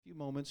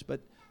moments, but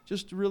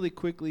just really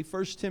quickly,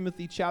 1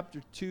 Timothy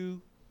chapter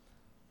 2.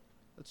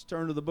 Let's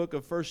turn to the book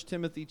of 1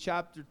 Timothy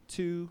chapter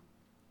 2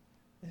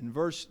 and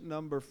verse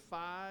number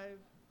 5.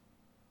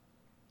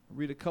 I'll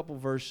read a couple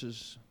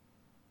verses.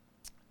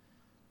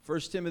 1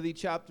 Timothy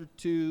chapter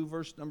 2,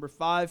 verse number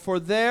 5. For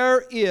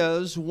there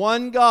is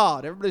one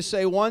God. Everybody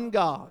say one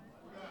God.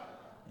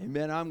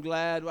 Amen. I'm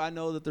glad I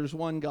know that there's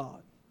one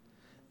God.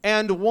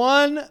 And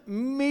one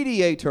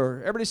mediator.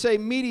 Everybody say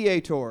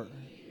mediator.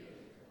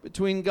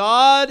 Between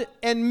God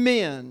and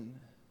men.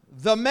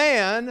 The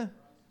man,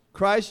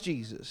 Christ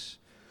Jesus,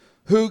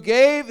 who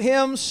gave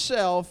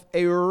himself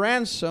a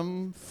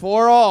ransom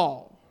for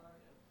all.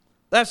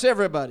 That's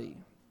everybody.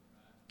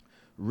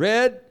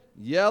 Red,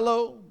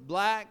 yellow,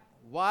 black,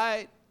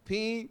 white,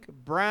 pink,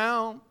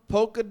 brown,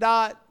 polka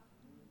dot.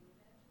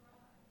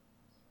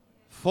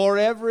 For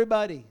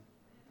everybody.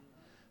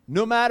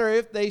 No matter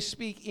if they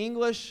speak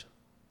English,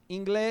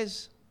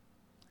 Inglés,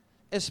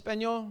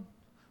 Espanol,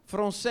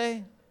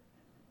 Francais,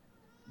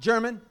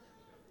 German.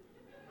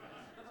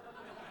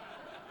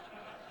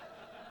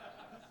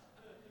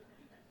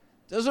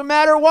 Doesn't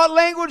matter what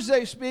language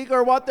they speak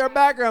or what their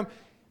background.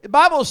 The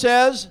Bible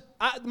says,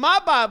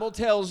 my Bible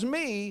tells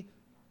me,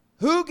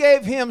 who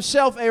gave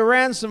himself a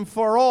ransom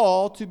for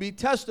all to be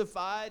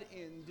testified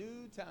in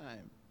due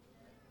time.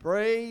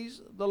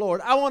 Praise the Lord.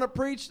 I want to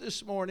preach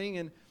this morning,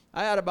 and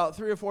I had about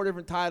 3 or 4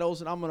 different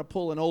titles, and I'm going to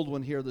pull an old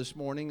one here this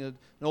morning, an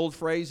old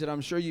phrase that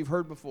I'm sure you've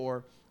heard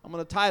before. I'm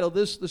going to title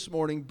this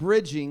morning,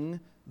 Bridging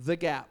the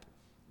Gap.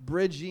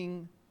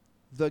 Bridging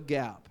the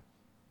Gap.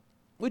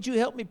 Would you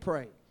help me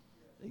pray?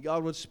 That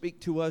God would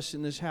speak to us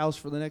in this house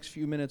for the next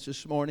few minutes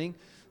this morning.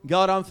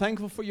 God, I'm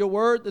thankful for your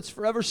word that's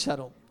forever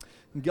settled.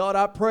 God,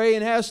 I pray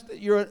and ask that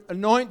your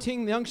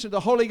anointing, the unction of the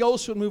Holy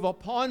Ghost would move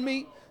upon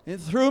me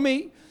and through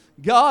me.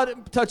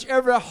 God, touch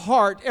every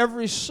heart,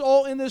 every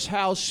soul in this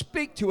house.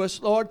 Speak to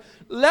us, Lord.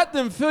 Let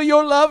them feel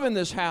your love in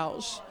this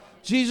house.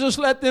 Jesus,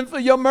 let them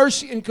feel your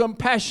mercy and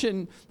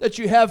compassion that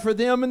you have for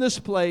them in this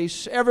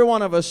place. Every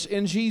one of us,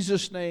 in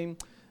Jesus' name.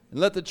 And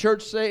let the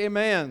church say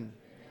amen.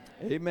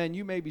 Amen. Amen.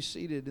 You may be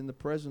seated in the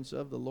presence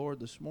of the Lord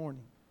this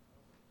morning.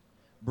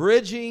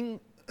 Bridging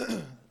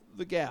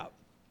the gap.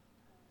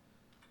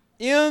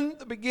 In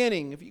the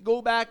beginning, if you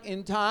go back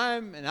in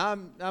time, and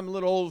I'm a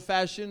little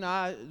old-fashioned,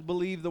 I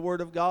believe the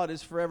Word of God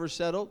is forever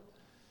settled.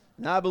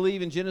 And I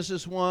believe in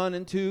Genesis 1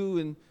 and 2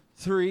 and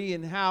 3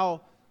 and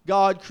how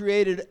God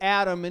created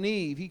Adam and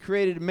Eve. He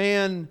created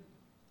man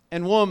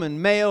and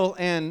woman, male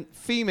and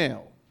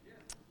female.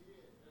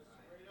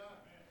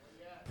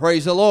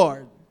 Praise the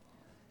Lord.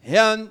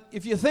 And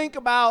if you think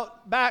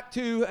about back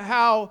to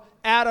how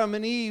Adam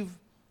and Eve,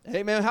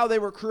 amen, how they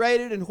were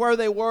created and where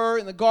they were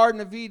in the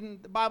Garden of Eden,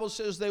 the Bible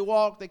says they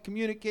walked, they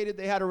communicated,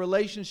 they had a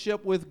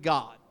relationship with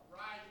God.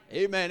 Right.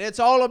 Amen. It's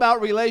all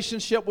about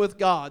relationship with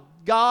God.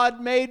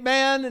 God made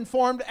man and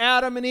formed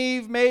Adam and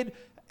Eve.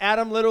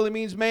 Adam literally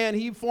means man.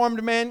 He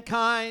formed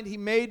mankind. He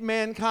made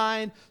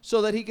mankind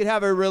so that he could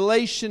have a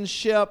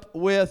relationship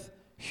with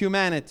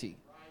humanity.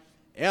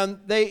 Right. And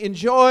they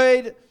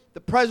enjoyed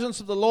the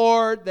presence of the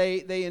Lord.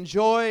 They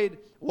enjoyed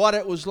what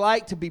it was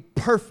like to be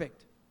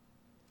perfect.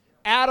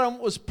 Adam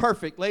was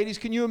perfect. Ladies,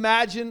 can you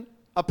imagine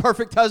a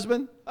perfect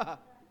husband?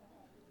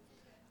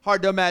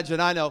 Hard to imagine,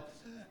 I know.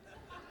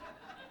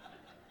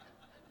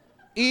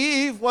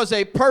 Eve was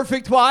a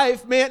perfect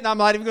wife. Man, I'm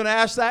not even going to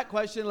ask that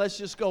question. Let's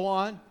just go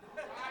on.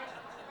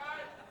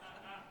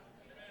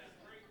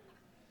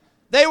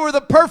 They were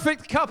the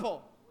perfect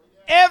couple.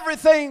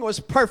 Everything was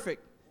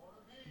perfect.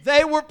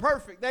 They were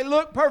perfect. They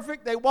looked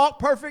perfect. They walked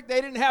perfect. They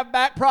didn't have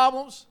back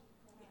problems.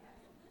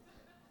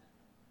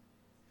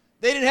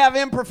 They didn't have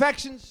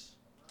imperfections.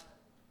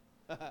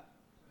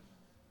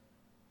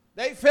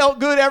 They felt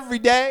good every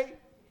day.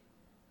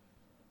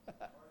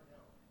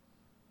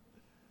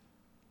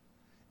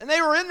 And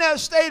they were in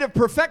that state of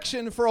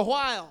perfection for a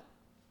while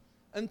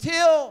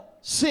until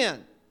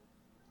sin.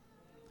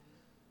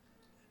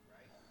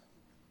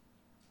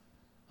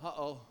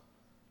 Uh-oh.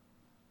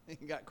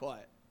 He got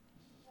quiet.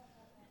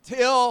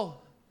 Till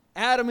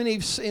Adam and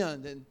Eve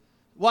sinned. And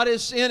what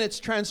is sin? It's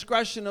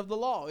transgression of the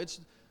law.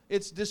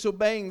 It's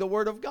disobeying the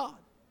Word of God.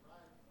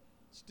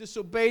 It's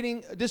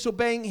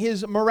disobeying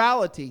His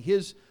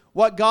morality,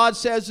 what God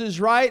says is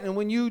right, and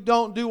when you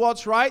don't do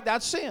what's right,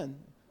 that's sin.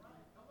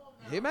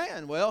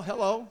 Amen. Well,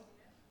 hello.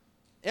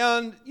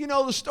 And you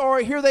know the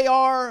story. Here they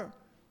are.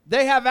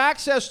 They have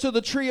access to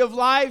the tree of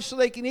life, so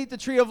they can eat the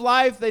tree of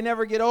life. They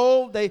never get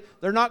old. They're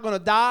not going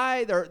to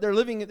die. They're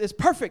living. It's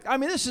perfect. I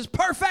mean, this is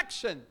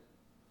perfection.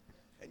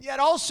 And yet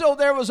also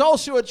there was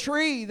also a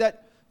tree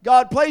that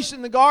God placed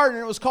in the garden.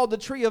 And it was called the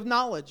tree of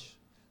knowledge.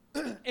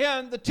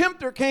 And the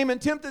tempter came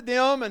and tempted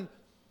them,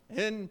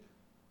 and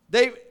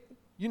they,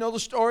 you know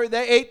the story,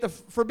 they ate the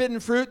forbidden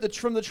fruit that's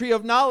from the tree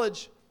of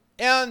knowledge.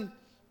 And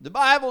the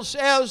Bible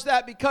says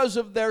that because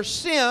of their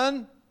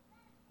sin,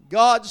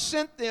 God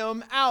sent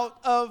them out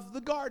of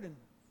the garden.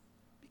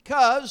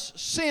 Because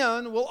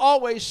sin will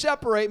always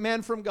separate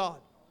man from God.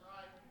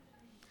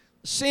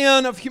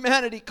 Sin of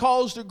humanity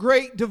caused a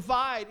great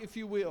divide, if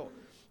you will.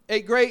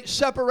 a great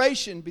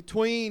separation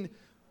between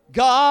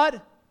God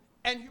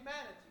and humanity.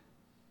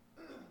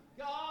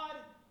 God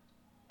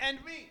and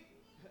me.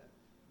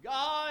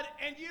 God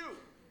and you.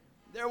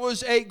 There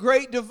was a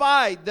great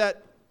divide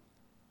that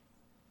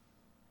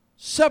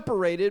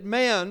separated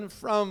man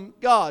from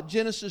God.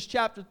 Genesis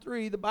chapter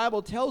 3, the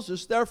Bible tells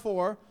us,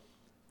 therefore,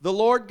 the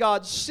Lord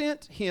God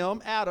sent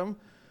him, Adam,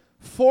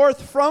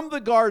 forth from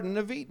the Garden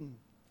of Eden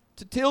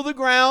to till the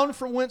ground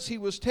from whence he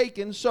was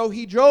taken. So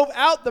he drove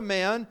out the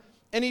man,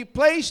 and he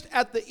placed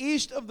at the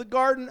east of the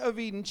Garden of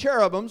Eden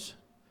cherubims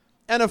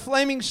and a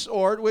flaming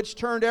sword, which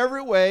turned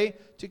every way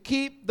to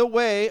keep the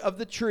way of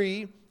the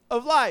tree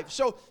of life.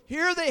 So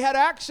here they had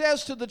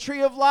access to the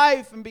tree of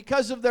life, and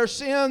because of their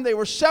sin, they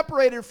were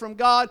separated from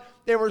God.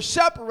 They were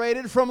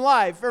separated from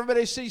life.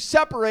 Everybody see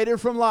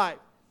separated from life.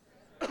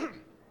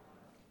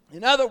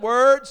 In other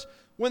words,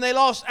 when they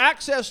lost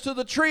access to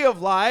the tree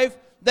of life,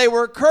 they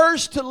were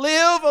cursed to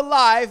live a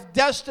life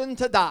destined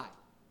to die.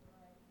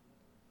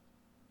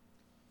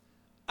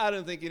 I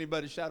don't think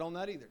anybody shot on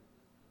that either.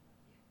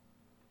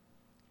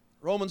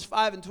 Romans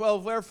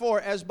 5:12,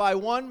 wherefore, as by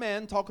one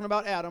man, talking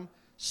about Adam,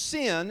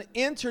 sin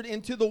entered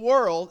into the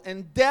world,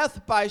 and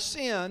death by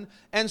sin,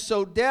 and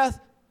so death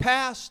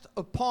passed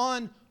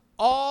upon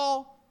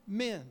all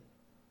men,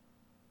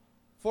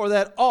 for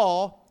that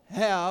all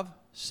have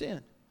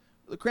sinned.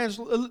 The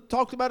Crans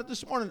talked about it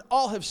this morning.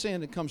 All have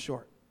sinned and come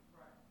short.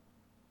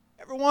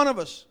 Every one of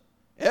us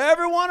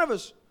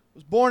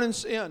was born in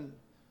sin.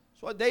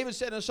 That's what David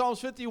said in Psalms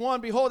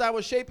 51, behold, I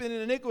was shapen in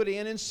iniquity,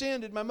 and in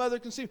sin did my mother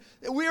conceive.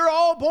 We are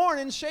all born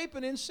and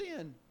shapen in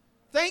sin.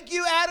 Thank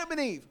you, Adam and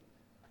Eve.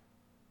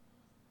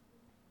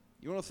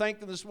 You want to thank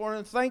them this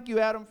morning? Thank you,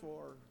 Adam,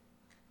 for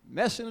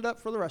messing it up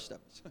for the rest of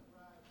us.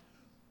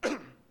 But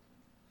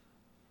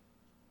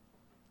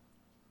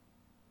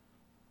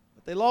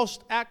they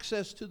lost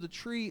access to the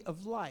tree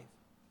of life.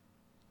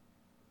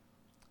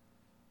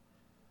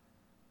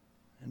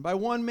 And by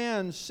one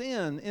man,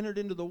 sin entered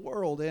into the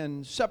world,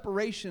 and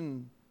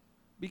separation,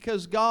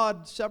 because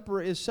God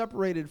is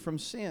separated from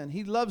sin.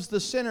 He loves the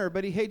sinner,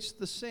 but he hates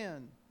the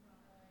sin.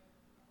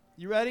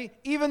 You ready?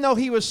 Even though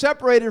he was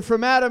separated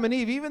from Adam and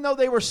Eve, even though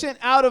they were sent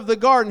out of the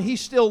garden, he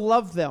still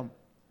loved them.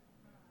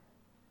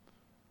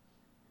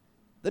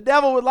 The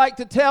devil would like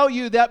to tell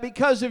you that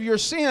because of your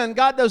sin,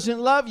 God doesn't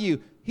love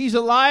you. He's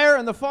a liar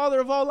and the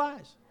father of all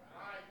lies.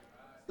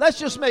 Let's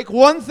just make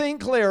one thing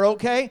clear,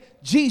 okay?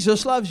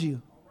 Jesus loves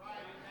you.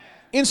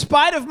 In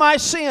spite of my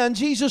sin,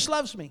 Jesus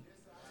loves me.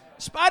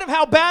 In spite of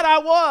how bad I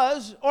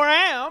was or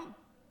am,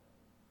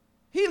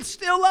 he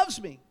still loves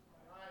me.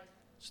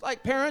 It's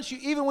like parents,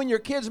 even when your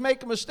kids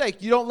make a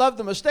mistake, you don't love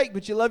the mistake,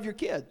 but you love your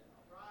kid.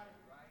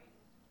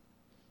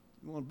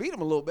 You want to beat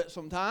them a little bit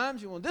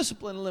sometimes. You want to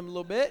discipline them a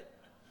little bit.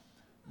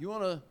 You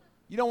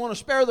don't want to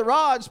spare the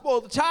rod,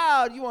 spoil the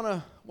child. You want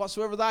to,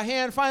 whatsoever thy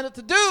hand findeth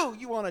to do,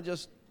 you want to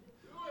just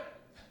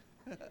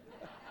do it.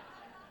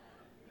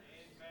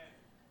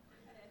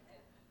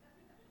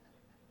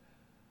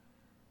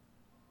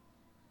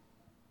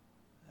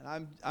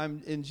 And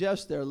I'm in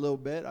jest there a little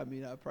bit. I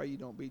mean, I pray you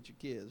don't beat your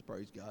kids,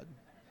 praise God.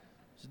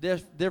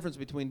 There's a difference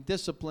between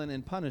discipline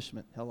and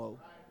punishment. Hello.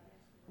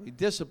 We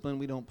discipline,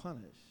 we don't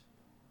punish.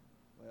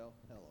 Well,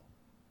 hello.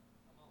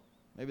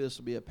 Maybe this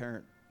will be a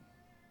parent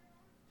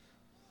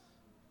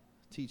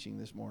teaching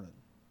this morning.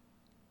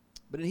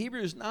 But in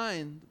Hebrews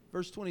 9,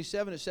 verse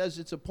 27, it says,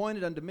 it's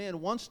appointed unto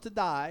men once to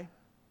die,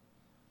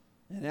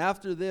 and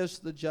after this,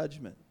 the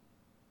judgment.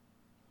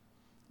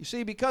 You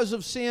see, because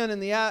of sin in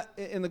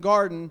the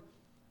garden,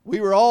 we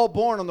were all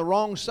born on the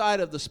wrong side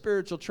of the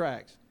spiritual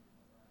tracks.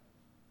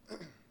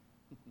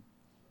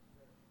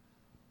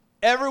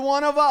 Every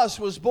one of us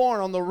was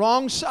born on the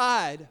wrong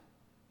side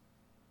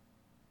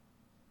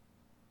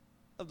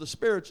of the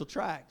spiritual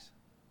tracks.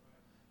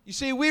 You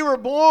see, we were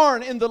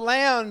born in the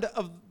land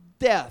of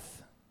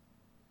death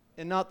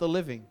and not the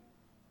living.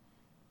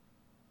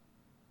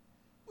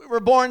 We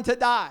were born to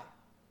die.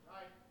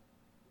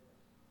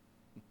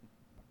 A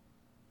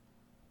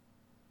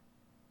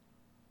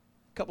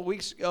couple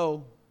weeks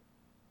ago,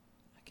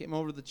 I came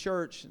over to the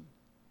church, and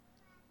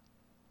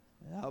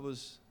I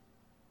was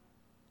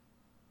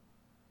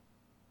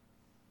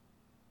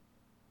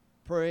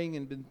praying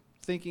and been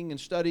thinking and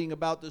studying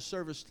about this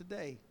service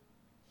today.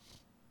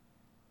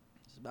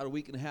 It's about a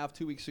week and a half,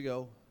 2 weeks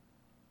ago.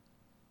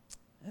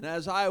 And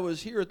as I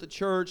was here at the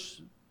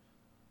church,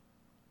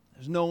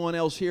 there's no one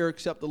else here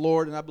except the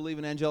Lord, and I believe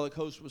an angelic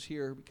host was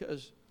here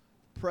because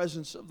the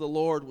presence of the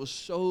Lord was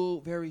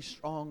so very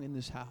strong in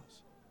this house.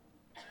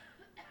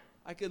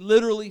 I could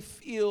literally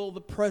feel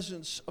the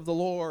presence of the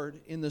Lord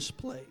in this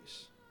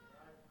place.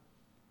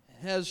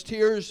 As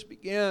tears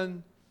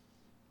began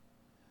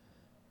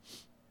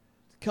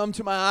come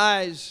to my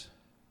eyes,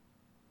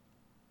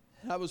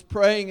 I was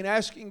praying and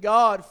asking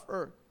God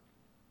for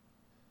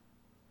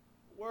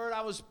the word.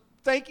 I was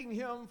thanking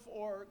Him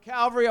for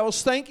Calvary. I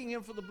was thanking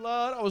Him for the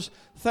blood. I was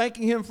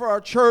thanking Him for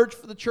our church,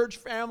 for the church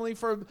family,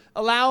 for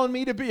allowing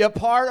me to be a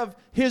part of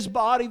His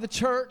body, the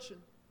church.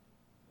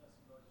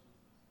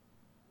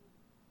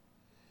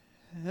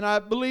 And I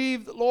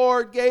believe the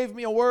Lord gave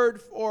me a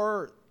word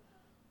for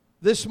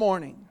this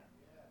morning.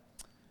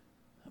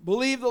 I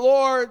believe the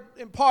Lord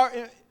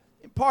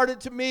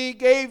imparted to me,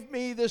 gave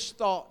me this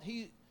thought.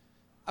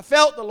 I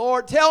felt the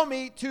Lord tell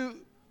me to,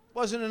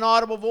 wasn't an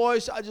audible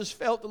voice, I just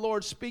felt the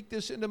Lord speak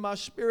this into my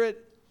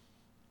spirit.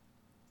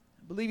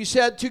 I believe He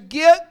said, to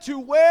get to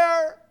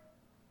where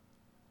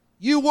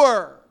you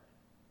were,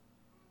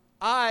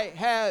 I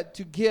had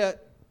to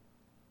get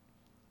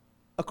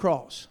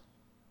across.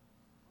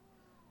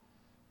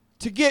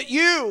 To get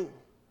you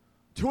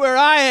to where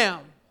I am,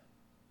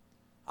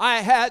 I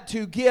had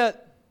to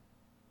get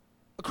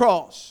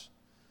across.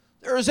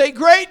 There is a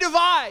great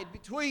divide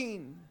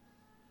between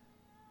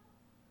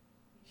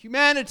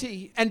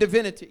humanity and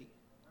divinity.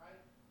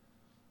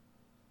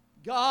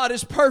 God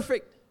is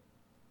perfect.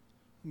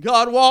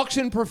 God walks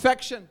in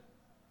perfection.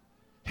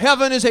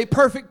 Heaven is a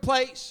perfect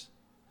place.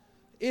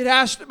 It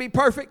has to be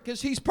perfect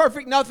because He's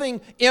perfect. Nothing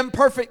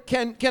imperfect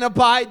can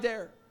abide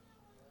there.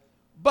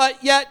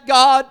 But yet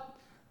God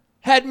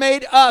had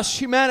made us,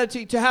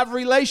 humanity, to have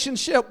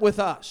relationship with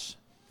us.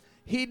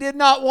 He did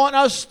not want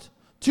us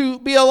to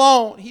be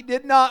alone. He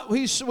did not,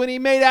 when He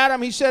made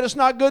Adam, He said it's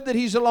not good that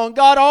he's alone.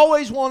 God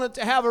always wanted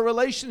to have a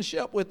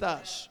relationship with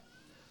us.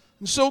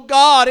 And so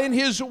God, in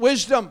His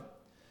wisdom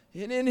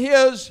and in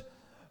His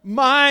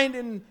mind,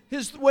 and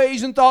His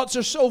ways and thoughts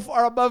are so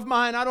far above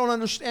mine, I don't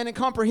understand and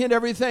comprehend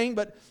everything,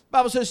 but the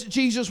Bible says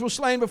Jesus was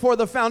slain before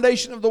the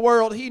foundation of the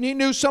world. He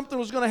knew something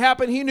was going to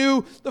happen. He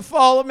knew the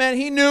fall of man.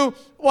 He knew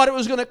what it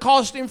was going to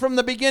cost Him from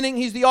the beginning.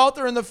 He's the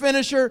author and the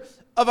finisher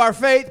of our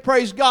faith.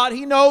 Praise God.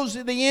 He knows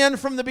the end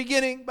from the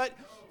beginning. But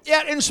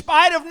yet, in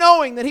spite of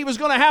knowing that He was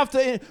going to have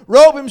to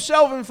robe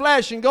Himself in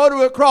flesh and go to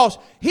a cross,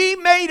 He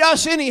made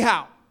us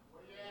anyhow.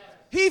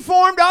 He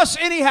formed us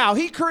anyhow.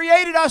 He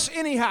created us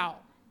anyhow.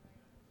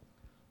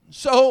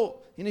 So,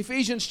 in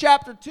Ephesians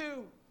chapter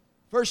 2,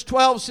 verse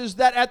 12 says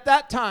that at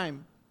that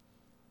time,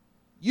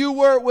 you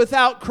were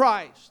without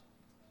Christ.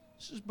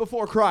 This is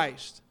before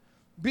Christ.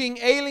 Being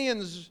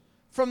aliens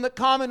from the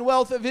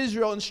commonwealth of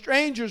Israel and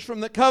strangers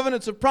from the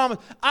covenants of promise.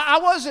 I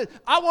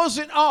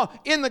wasn't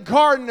in the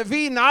Garden of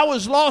Eden. I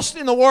was lost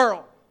in the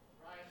world.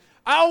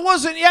 I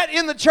wasn't yet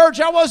in the church.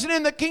 I wasn't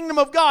in the kingdom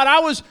of God. I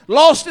was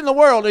lost in the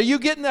world. Are you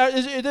getting there?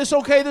 Is this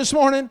okay this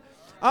morning?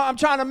 I'm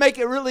trying to make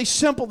it really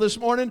simple this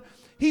morning.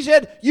 He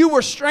said, you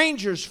were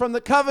strangers from the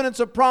covenants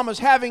of promise,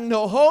 having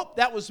no hope.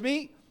 That was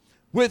me.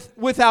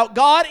 Without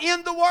God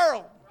in the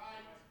world.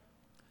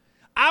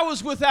 I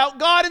was without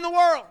God in the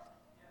world.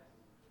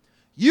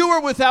 You were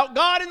without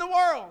God in the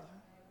world.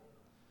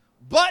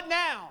 But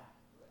now,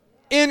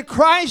 in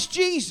Christ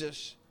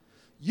Jesus,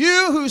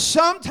 you who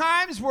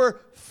sometimes were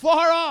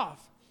far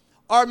off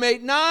are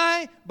made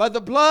nigh by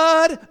the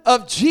blood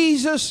of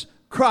Jesus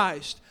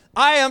Christ.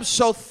 I am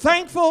so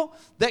thankful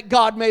that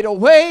God made a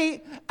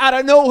way out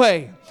of no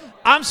way.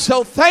 I'm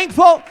so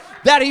thankful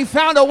that He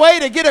found a way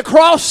to get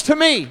across to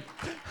me.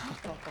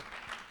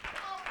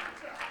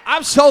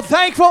 I'm so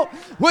thankful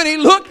when He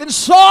looked and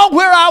saw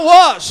where I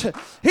was.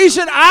 He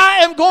said, I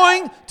am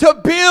going to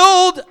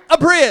build a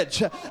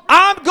bridge.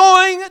 I'm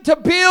going to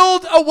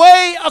build a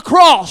way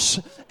across.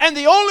 And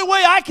the only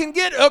way I can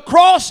get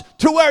across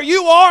to where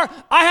you are,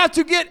 I have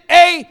to get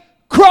a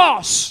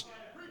cross.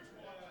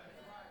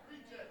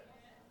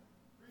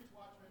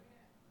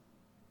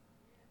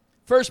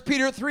 First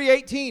Peter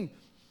 3:18,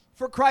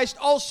 for Christ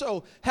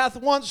also hath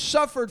once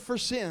suffered for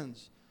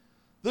sins,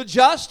 the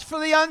just for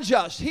the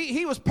unjust.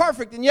 He was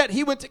perfect, and yet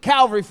He went to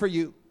Calvary for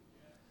you.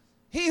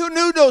 He who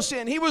knew no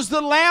sin. He was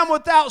the Lamb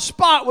without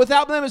spot,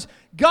 without blemish.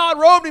 God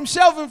robed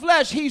Himself in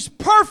flesh. He's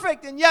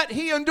perfect, and yet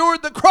He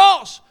endured the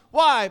cross.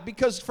 Why?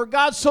 Because for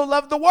God so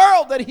loved the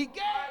world that He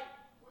gave.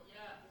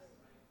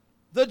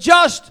 The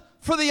just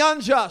for the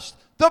unjust.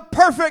 The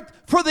perfect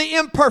for the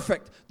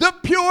imperfect. The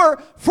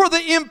pure for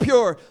the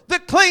impure. The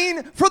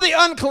clean for the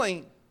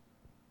unclean.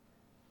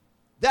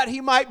 That He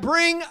might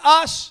bring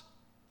us.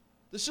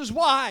 This is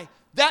why.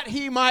 That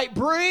He might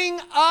bring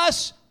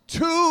us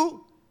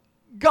to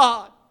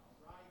God.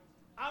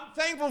 I'm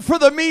thankful for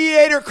the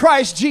mediator,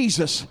 Christ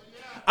Jesus.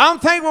 I'm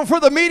thankful for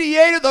the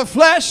mediator, the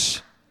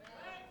flesh.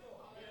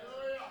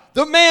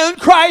 The man,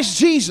 Christ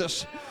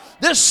Jesus,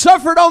 that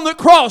suffered on the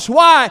cross.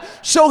 Why?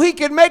 So He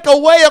can make a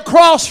way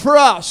across for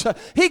us.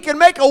 He can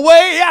make a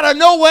way out of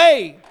no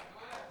way.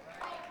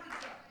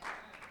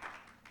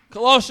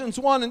 Colossians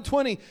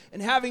 1:20,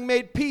 and having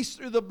made peace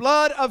through the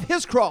blood of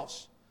His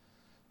cross,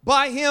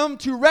 by Him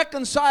to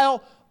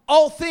reconcile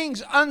all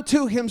things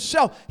unto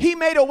Himself. He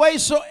made a way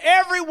so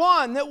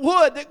everyone that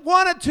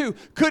wanted to,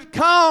 could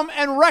come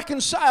and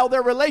reconcile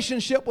their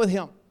relationship with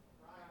Him.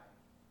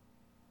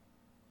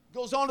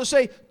 Goes on to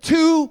say,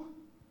 to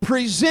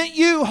present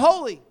you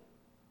holy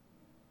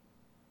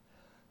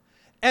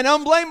and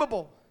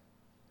unblameable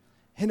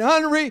and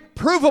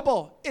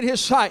unreprovable in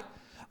His sight.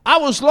 I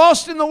was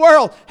lost in the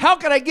world. How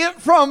could I get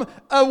from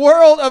a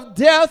world of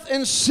death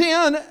and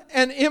sin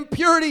and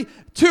impurity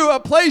to a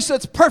place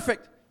that's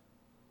perfect?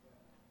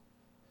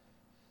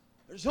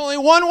 There's only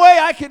one way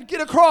I could get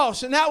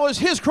across, and that was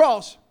His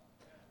cross.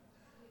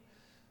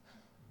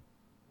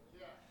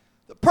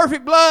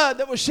 perfect blood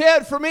that was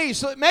shed for me.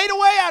 So it made a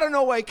way out of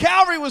no way.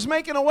 Calvary was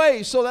making a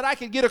way so that I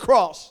could get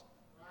across.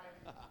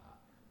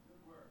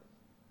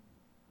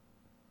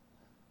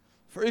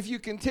 For if you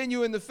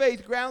continue in the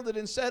faith, grounded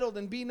and settled,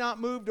 and be not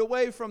moved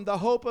away from the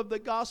hope of the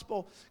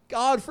gospel,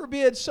 God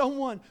forbid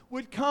someone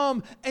would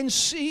come and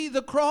see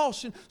the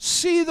cross and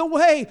see the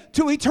way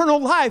to eternal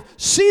life,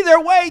 see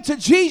their way to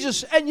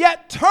Jesus, and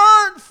yet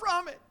turn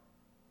from it.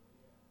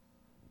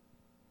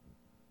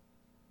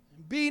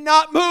 Be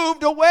not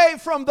moved away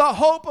from the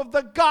hope of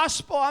the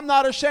gospel. I'm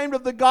not ashamed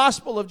of the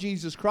gospel of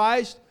Jesus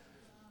Christ.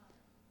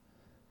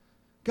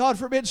 God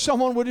forbid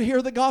someone would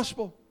hear the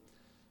gospel,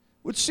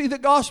 would see the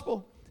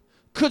gospel,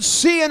 could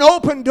see an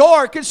open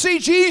door, could see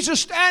Jesus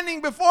standing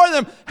before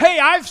them. Hey,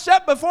 I've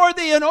set before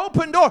thee an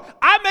open door.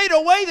 I made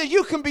a way that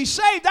you can be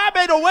saved. I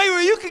made a way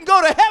where you can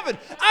go to heaven.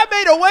 I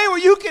made a way where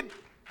you can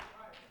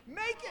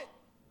make it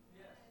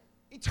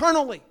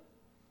eternally.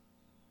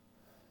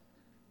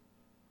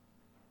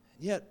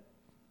 And yet,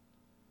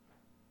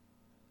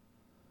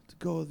 to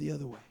go the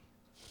other way.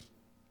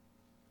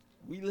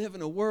 We live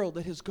in a world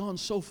that has gone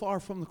so far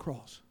from the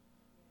cross.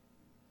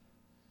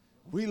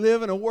 We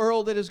live in a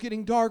world that is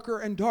getting darker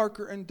and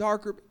darker and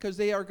darker because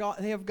they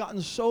have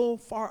gotten so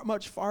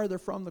much farther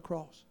from the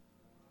cross.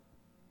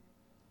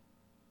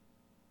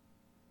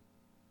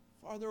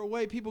 Farther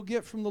away people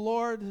get from the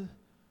Lord,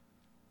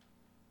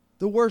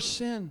 the worse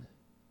sin,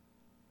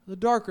 the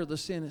darker the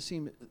sin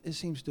it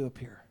seems to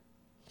appear.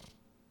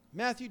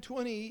 Matthew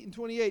 20 and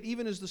 28,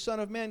 even as the Son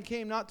of Man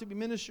came not to be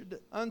ministered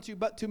unto,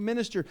 but to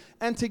minister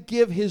and to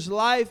give his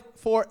life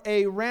for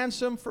a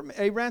ransom for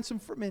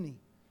many.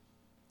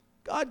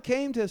 God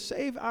came to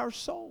save our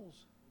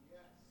souls.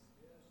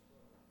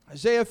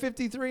 Isaiah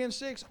 53 and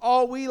 6,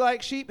 all we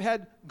like sheep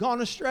had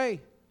gone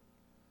astray.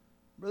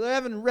 Brother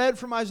Evan read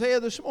from Isaiah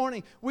this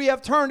morning. We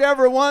have turned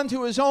every one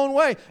to his own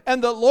way,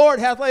 and the Lord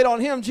hath laid on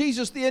him,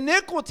 Jesus, the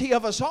iniquity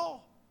of us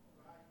all.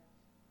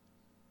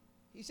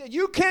 He said,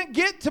 you can't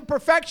get to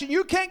perfection.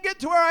 You can't get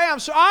to where I am.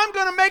 So I'm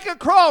going to make a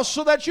cross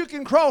so that you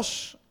can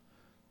cross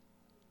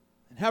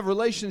and have a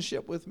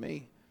relationship with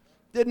me.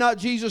 Did not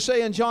Jesus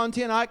say in John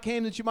 10, I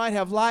came that you might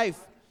have life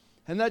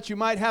and that you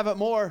might have it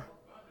more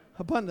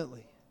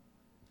abundantly.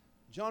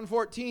 John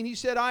 14, he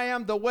said, I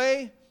am the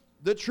way,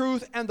 the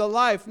truth, and the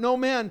life. No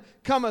man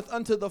cometh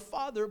unto the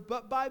Father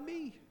but by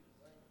me.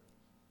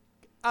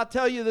 I'll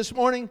tell you this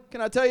morning,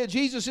 can I tell you,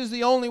 Jesus is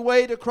the only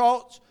way to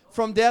cross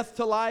from death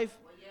to life.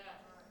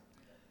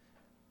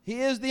 He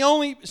is the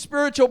only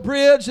spiritual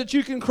bridge that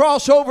you can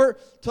cross over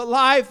to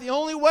life. The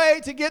only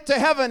way to get to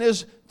heaven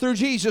is through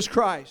Jesus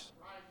Christ.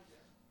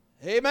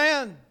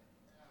 Amen.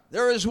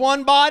 There is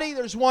one body,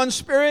 there's one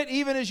Spirit,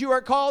 even as you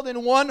are called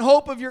in one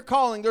hope of your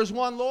calling. There's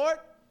one Lord,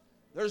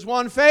 there's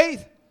one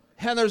faith,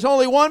 and there's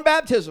only one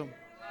baptism.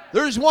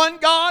 There's one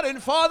God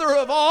and Father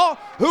of all,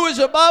 who is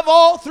above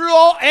all, through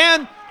all,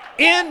 and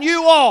in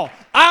you all.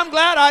 I'm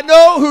glad I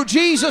know who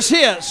Jesus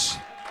is.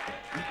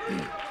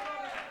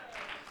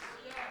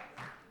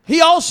 He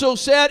also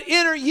said,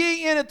 enter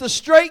ye in at the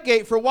strait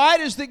gate, for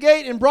wide is the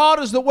gate and broad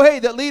is the way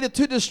that leadeth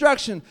to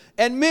destruction.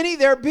 And many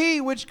there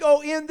be which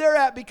go in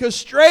thereat, because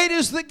strait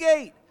is the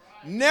gate,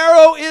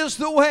 narrow is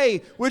the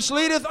way which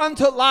leadeth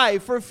unto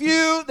life. For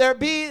few there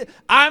be.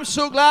 I'm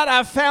so glad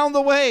I found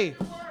the way.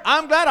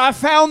 I'm glad I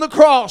found the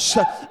cross.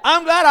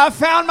 I'm glad I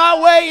found my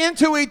way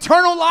into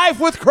eternal life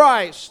with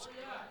Christ.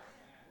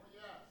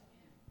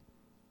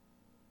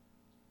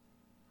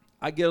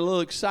 I get a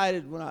little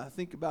excited when I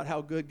think about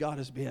how good God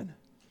has been.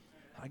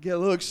 I get a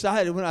little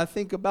excited when I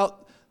think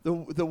about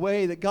the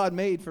way that God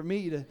made for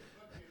me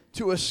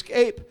to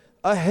escape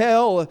a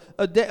hell,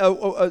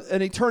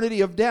 an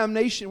eternity of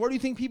damnation. Where do you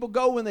think people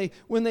go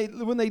when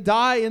they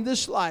die in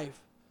this life?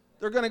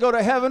 They're going to go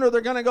to heaven or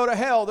they're going to go to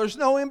hell. There's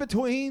no in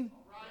between.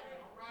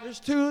 There's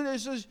two.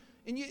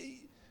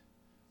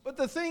 But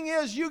the thing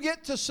is, you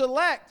get to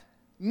select.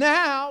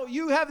 Now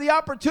you have the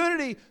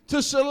opportunity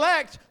to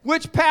select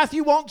which path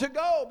you want to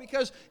go,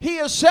 because He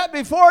has set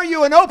before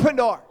you an open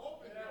door.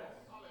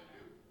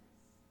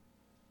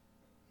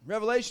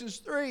 Revelations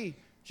 3,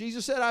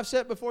 Jesus said, I've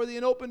set before thee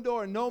an open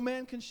door, and no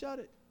man can shut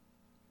it.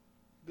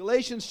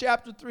 Galatians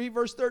chapter 3,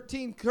 verse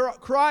 13,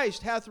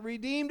 Christ hath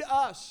redeemed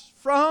us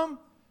from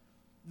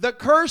the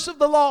curse of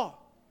the law.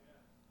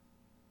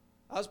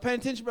 I was paying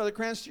attention, Brother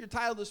Krantz, to your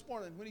title this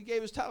morning. When he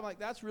gave his title, I'm like,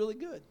 that's really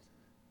good.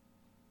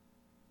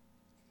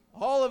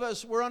 All of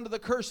us were under the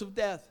curse of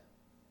death.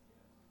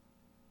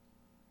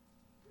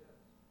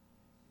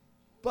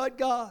 But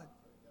God.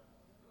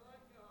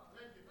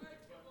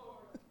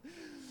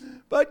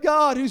 But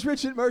God, who's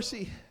rich in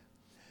mercy,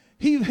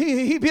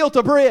 He built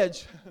a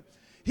bridge.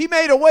 He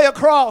made a way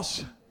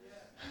across.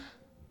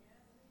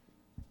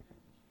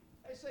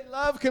 They say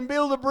love can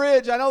build a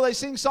bridge. I know they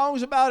sing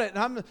songs about it.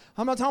 And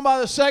I'm not talking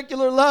about a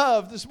secular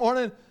love this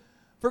morning.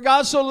 For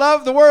God so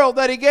loved the world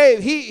that He gave.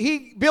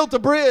 He built a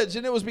bridge,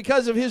 and it was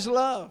because of His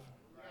love.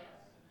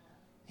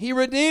 He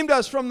redeemed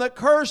us from the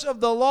curse of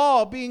the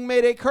law, being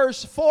made a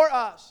curse for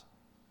us.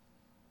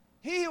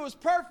 He who was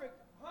perfect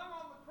hung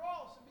on the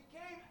cross and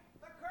became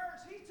the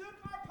curse. He took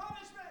our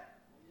punishment.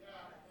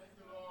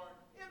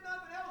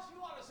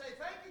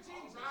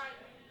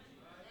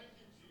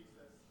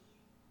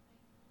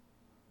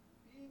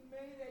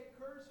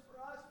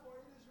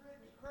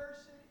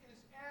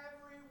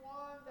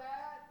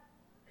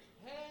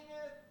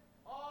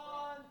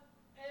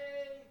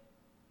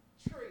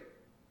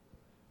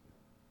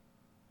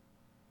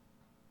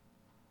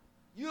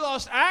 You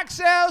lost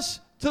access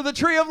to the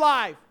tree of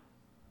life.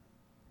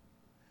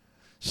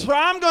 So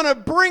I'm going to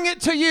bring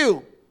it to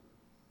you.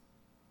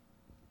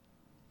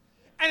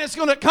 And it's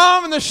going to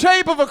come in the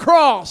shape of a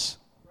cross.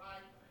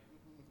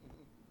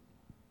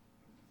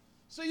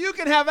 So you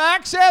can have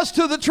access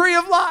to the tree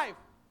of life.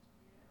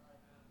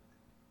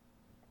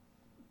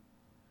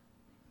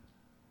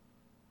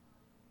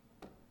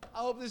 I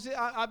hope this.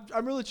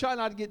 I'm really trying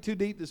not to get too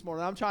deep this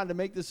morning. I'm trying to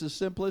make this as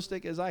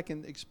simplistic as I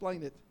can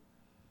explain it.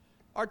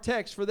 Our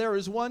text, for there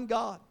is one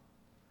God.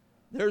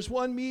 There's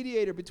one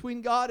mediator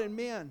between God and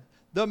men.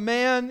 The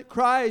man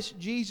Christ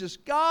Jesus.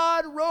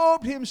 God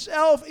robed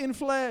himself in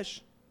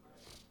flesh.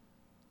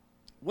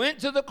 Went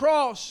to the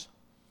cross.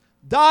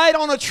 Died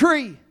on a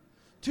tree.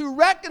 To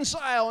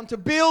reconcile and to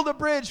build a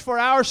bridge for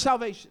our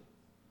salvation.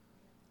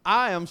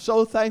 I am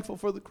so thankful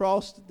for the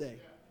cross today.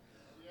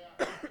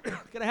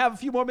 Can I have a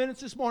few more minutes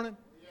this morning?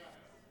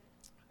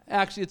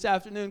 Actually, it's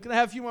afternoon. Can I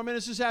have a few more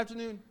minutes this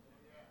afternoon?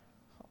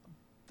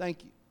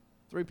 Thank you.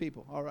 3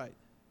 people. All right.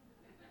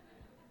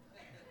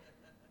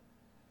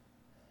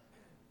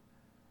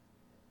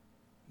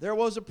 There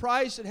was a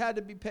price that had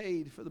to be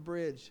paid for the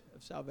bridge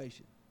of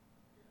salvation.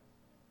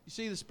 You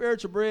see, the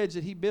spiritual bridge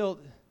that he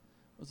built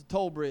was a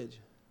toll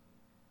bridge.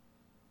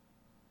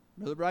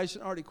 Brother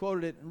Bryson already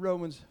quoted it in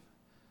Romans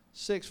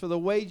 6. For the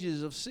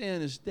wages of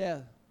sin is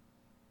death.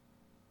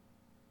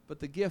 But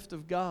the gift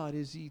of God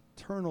is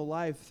eternal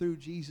life through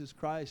Jesus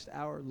Christ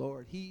our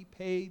Lord. He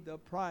paid the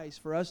price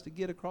for us to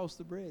get across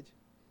the bridge.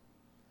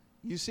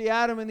 You see,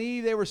 Adam and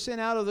Eve, they were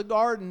sent out of the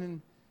garden,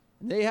 and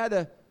they had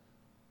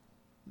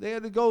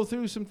to go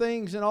through some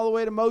things, and all the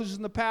way to Moses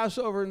and the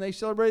Passover, and they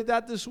celebrated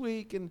that this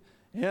week, and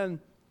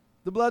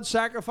the blood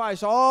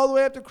sacrifice all the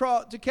way up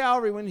to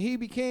Calvary when he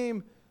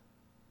became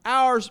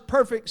our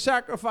perfect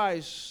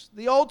sacrifice,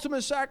 the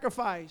ultimate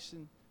sacrifice.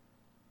 And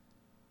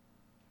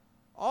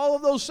all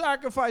of those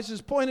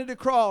sacrifices pointed to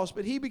cross,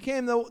 but he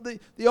became the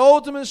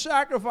ultimate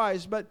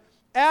sacrifice. But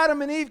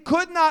Adam and Eve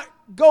could not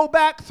go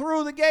back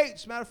through the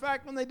gates. Matter of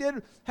fact, when they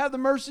did have the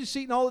mercy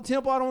seat and all the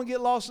temple, I don't want to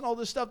get lost in all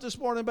this stuff this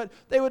morning, but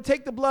they would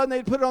take the blood and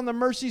they'd put it on the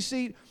mercy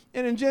seat.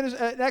 And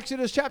in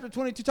Exodus chapter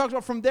 22 talks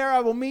about, from there I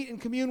will meet and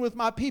commune with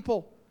my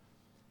people.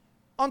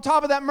 On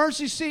top of that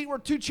mercy seat were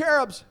 2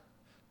 cherubs,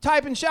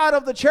 type and shadow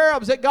of the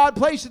cherubs that God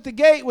placed at the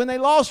gate when they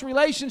lost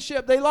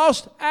relationship. They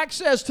lost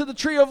access to the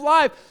tree of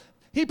life.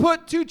 He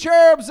put 2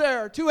 cherubs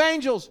there, 2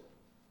 angels.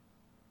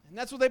 And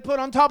that's what they put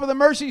on top of the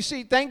mercy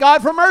seat. Thank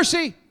God for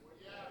mercy.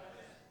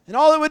 And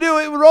all it would do,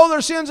 it would roll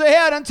their sins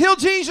ahead until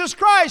Jesus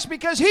Christ,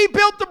 because he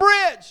built the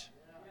bridge.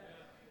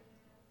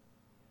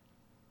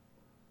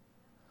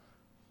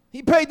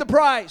 He paid the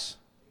price.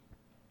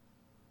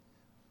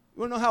 You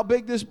want to know how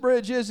big this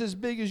bridge is? As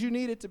big as you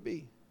need it to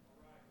be.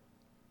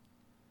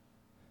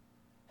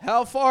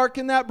 How far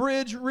can that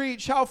bridge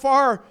reach? How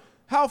far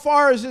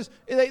is this?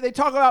 They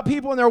talk about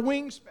people in their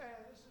wingspan.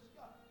 This is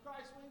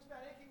Christ's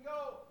wingspan. It can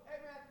go,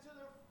 amen, to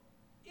the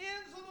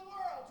ends of the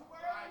world, to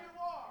wherever you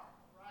are.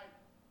 Right.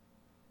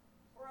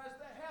 For as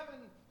the heaven,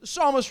 the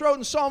psalmist wrote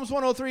in Psalms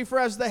 103, for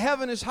as the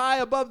heaven is high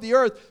above the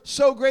earth,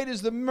 so great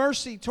is the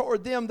mercy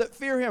toward them that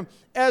fear him.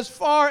 As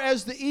far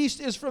as the east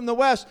is from the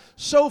west,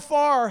 so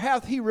far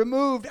hath he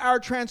removed our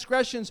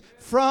transgressions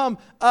from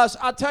us.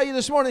 I'll tell you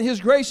this morning, his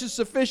grace is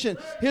sufficient.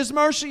 His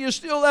mercy is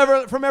still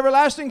from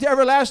everlasting to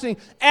everlasting.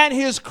 And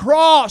his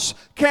cross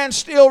can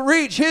still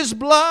reach. His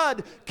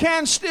blood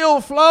can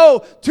still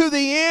flow to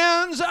the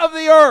ends of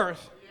the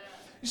earth.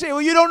 You say,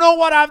 well, you don't know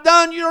what I've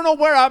done. You don't know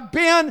where I've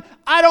been.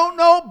 I don't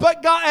know,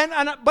 but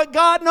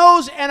God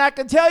knows. And I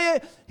can tell you,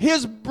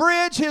 his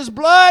bridge, his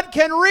blood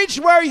can reach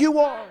where you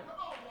are.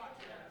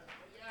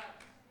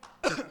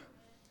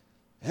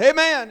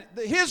 Amen.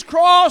 His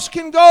cross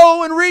can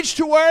go and reach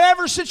to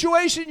wherever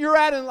situation you're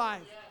at in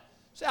life.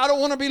 Say, I don't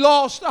want to be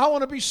lost. I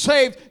want to be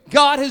saved.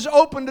 God has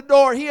opened the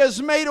door. He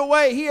has made a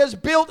way. He has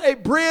built a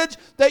bridge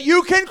that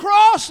you can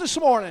cross this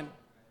morning.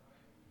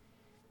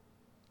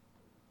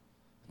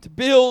 To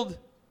build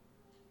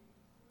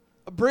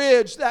a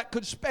bridge that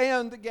could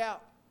span the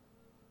gap.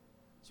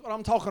 That's what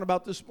I'm talking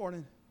about this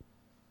morning.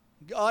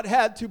 God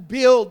had to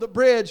build the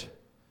bridge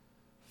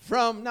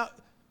from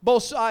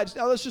both sides.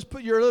 Now let's just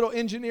put your little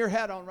engineer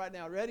hat on right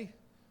now. Ready?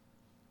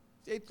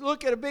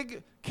 Look at a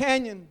big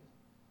canyon,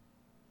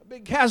 a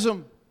big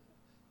chasm,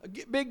 a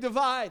big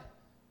divide.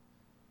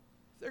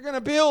 They're going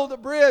to build a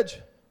bridge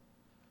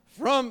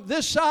from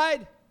this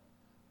side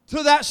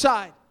to that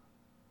side.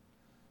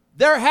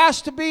 There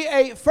has to be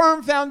a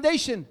firm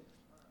foundation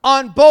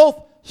on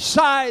both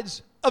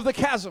sides of the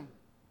chasm.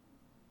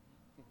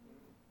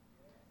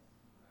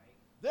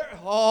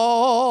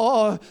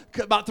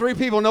 About 3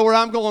 people know where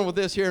I'm going with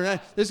this here.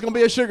 This is going to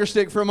be a sugar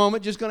stick for a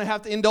moment. Just going to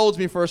have to indulge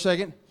me for a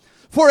second.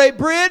 For a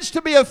bridge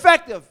to be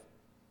effective,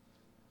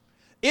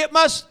 it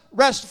must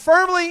rest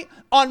firmly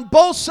on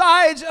both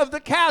sides of the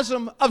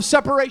chasm of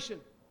separation.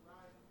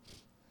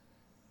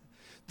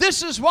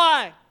 This is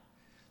why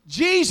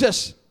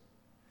Jesus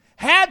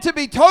had to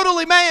be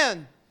totally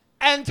man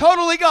and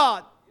totally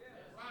God.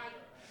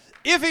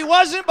 If he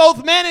wasn't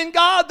both man and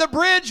God, the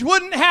bridge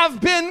wouldn't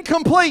have been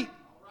complete.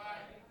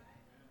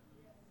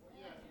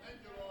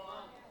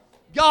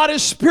 God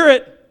is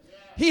spirit.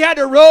 He had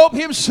to robe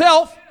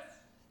himself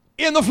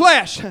in the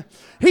flesh.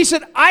 He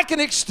said, I can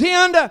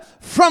extend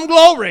from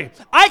glory.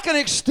 I can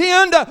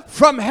extend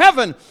from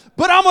heaven.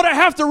 But I'm going to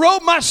have to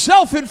robe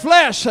myself in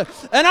flesh. And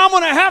I'm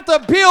going to have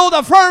to build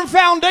a firm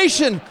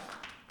foundation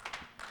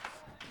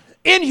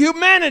in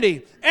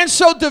humanity. And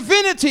so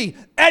divinity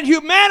and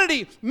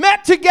humanity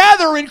met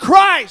together in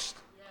Christ.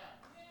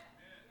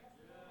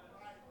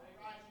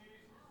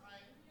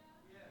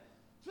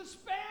 To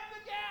span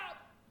the gap.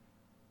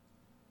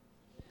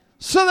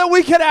 So that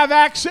we could have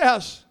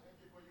access.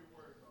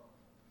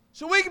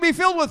 So we can be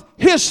filled with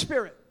His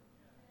Spirit.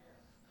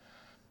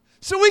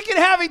 So we can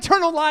have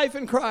eternal life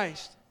in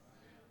Christ.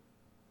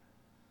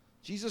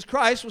 Jesus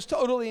Christ was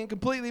totally and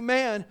completely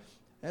man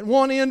at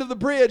one end of the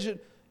bridge, and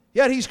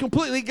yet He's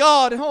completely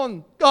God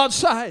on God's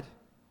side.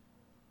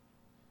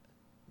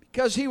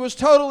 Because He was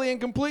totally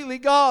and completely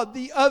God,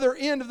 the other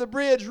end of the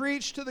bridge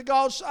reached to the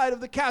God side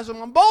of the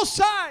chasm on both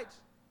sides.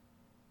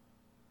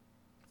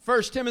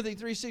 1 Timothy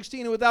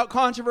 3:16, and without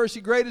controversy,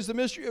 great is the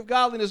mystery of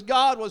godliness.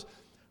 God was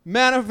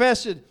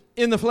manifested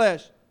in the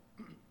flesh.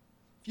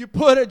 If you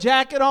put a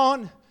jacket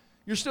on,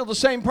 you're still the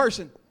same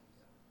person.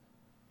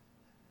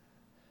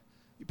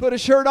 You put a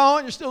shirt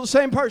on, you're still the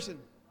same person.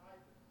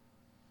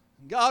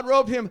 God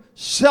robed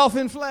Himself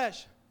in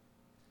flesh.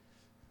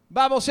 The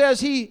Bible says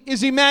He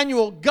is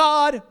Emmanuel,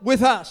 God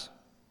with us.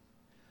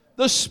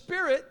 The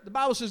Spirit, the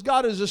Bible says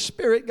God is a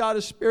spirit, God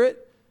is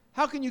spirit.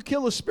 How can you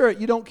kill a spirit?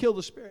 You don't kill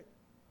the spirit.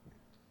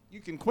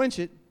 You can quench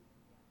it.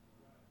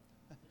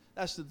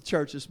 That's to the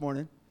church this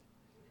morning.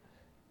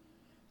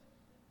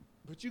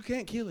 But you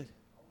can't kill it.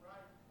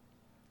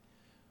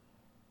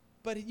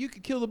 But you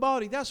can kill the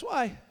body. That's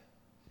why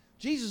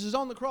Jesus is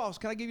on the cross.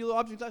 Can I give you a little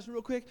object lesson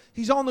real quick?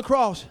 He's on the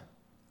cross.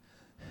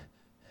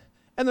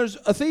 And there's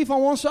a thief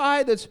on one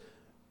side that's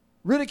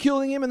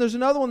ridiculing Him, and there's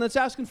another one that's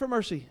asking for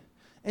mercy.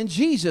 And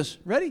Jesus,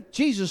 ready?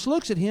 Jesus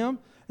looks at him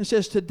and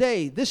says,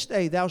 today, this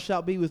day, thou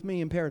shalt be with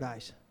me in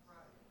paradise.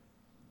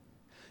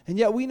 And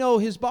yet we know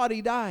His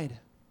body died.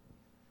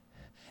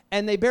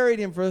 And they buried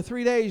Him for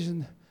 3 days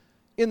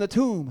in the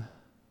tomb.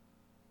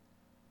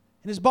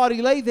 And His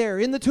body lay there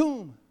in the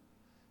tomb.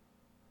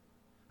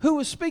 Who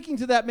was speaking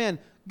to that man?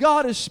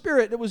 God, His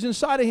Spirit that was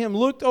inside of Him,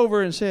 looked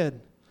over and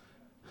said.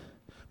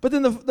 But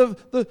then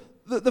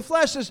the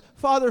flesh says,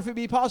 Father, if it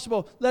be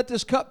possible, let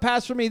this cup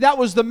pass from me. That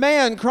was the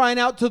man crying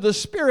out to the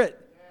Spirit.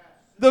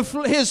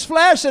 His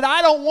flesh said,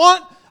 I don't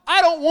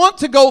want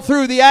to go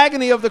through the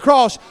agony of the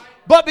cross.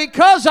 But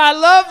because I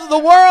love the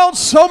world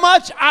so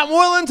much, I'm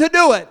willing to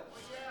do it.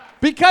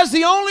 Because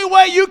the only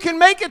way you can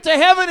make it to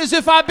heaven is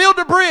if I build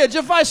a bridge,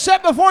 if I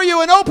set before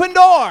you an open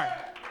door.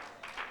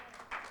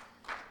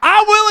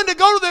 I'm willing to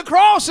go to the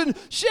cross and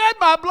shed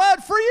my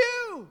blood for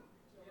you.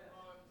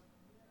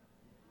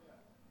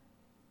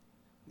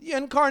 The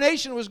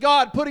incarnation was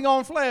God putting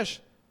on flesh.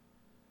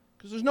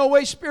 Because there's no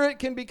way spirit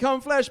can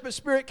become flesh, but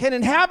spirit can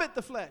inhabit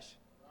the flesh.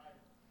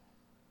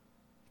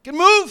 It can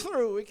move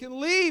through. It can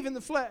leave in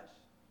the flesh.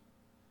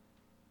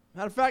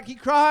 Matter of fact, He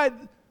cried,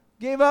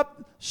 gave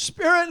up.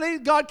 Spirit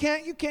leaves.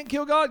 You can't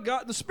kill God.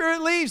 The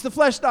Spirit leaves. The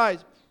flesh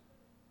dies.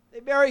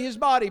 They bury His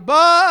body.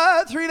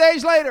 But 3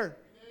 days later,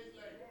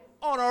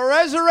 on a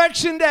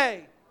resurrection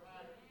day,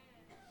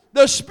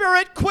 the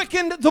Spirit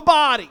quickened the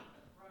body.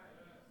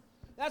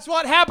 That's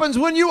what happens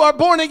when you are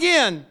born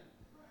again.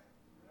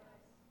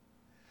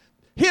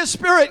 His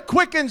Spirit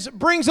quickens,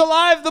 brings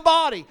alive the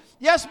body.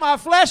 Yes, my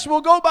flesh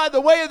will go by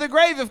the way of the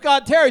grave if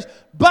God tarries,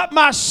 but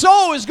my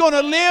soul is going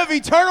to live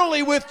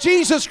eternally with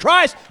Jesus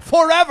Christ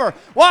forever.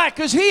 Why?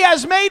 Because He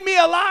has made me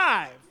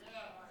alive.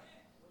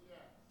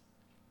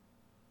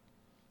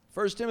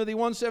 1 Timothy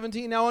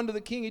 1:17, now unto the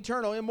King,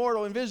 eternal,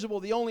 immortal, invisible,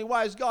 the only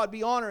wise God,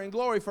 be honor and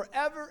glory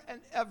forever and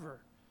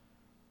ever.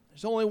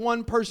 There's only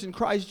one person,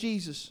 Christ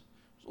Jesus.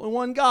 There's only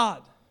one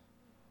God.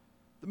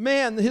 The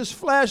man, His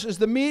flesh is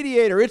the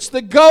mediator. It's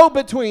the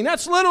go-between.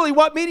 That's literally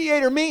what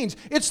mediator means.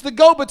 It's the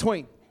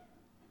go-between.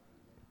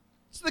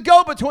 It's the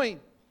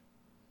go-between.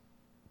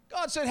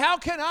 God said, how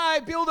can I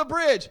build a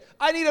bridge?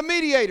 I need a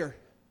mediator.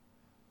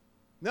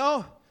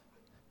 No.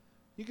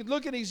 You could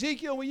look at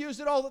Ezekiel. We use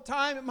it all the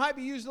time. It might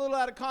be used a little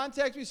out of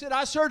context. We said,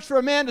 I searched for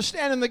a man to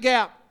stand in the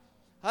gap.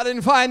 I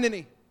didn't find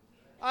any.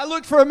 I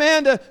looked for a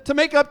man to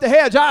make up the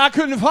hedge. I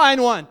couldn't find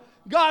one.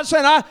 God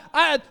said,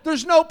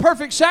 there's no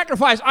perfect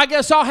sacrifice. I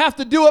guess I'll have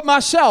to do it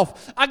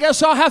myself. I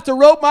guess I'll have to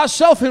robe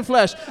myself in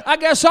flesh. I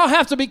guess I'll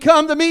have to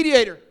become the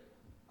mediator.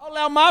 I'll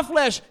allow my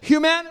flesh,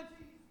 humanity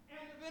and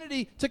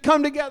divinity to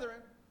come together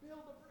and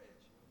build a bridge.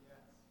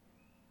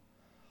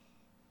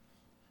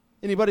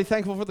 Anybody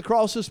thankful for the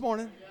cross this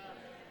morning?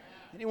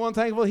 Anyone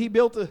thankful He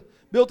built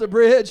a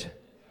bridge?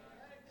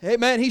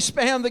 Amen. He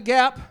spanned the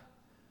gap.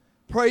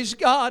 Praise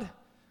God.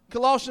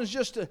 Colossians,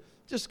 just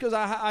because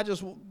I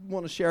just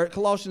want to share it.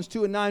 Colossians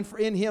 2:9, for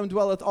in Him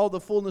dwelleth all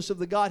the fullness of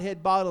the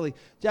Godhead bodily.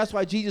 That's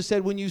why Jesus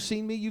said, when you've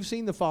seen me, you've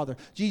seen the Father.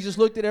 Jesus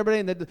looked at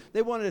everybody and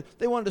they wanted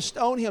to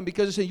stone Him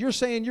because they said, you're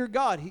saying you're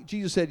God.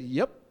 Jesus said,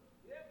 yep.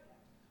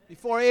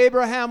 Before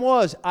Abraham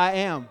was, I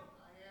am.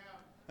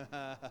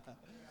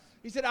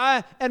 He said,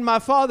 I and my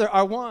Father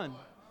are one.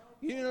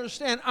 You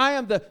understand?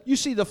 You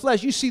see the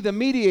flesh, you see the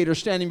mediator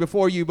standing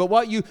before you, but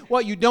what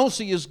you don't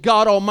see is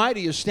God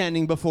Almighty is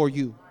standing before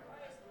you.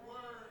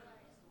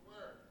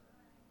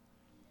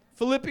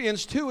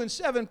 Philippians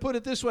 2:7 put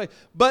it this way,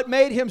 but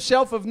made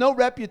himself of no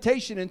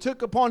reputation and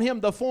took upon him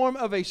the form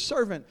of a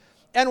servant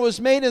and was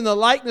made in the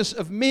likeness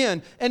of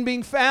men, and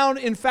being found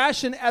in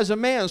fashion as a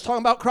man. It's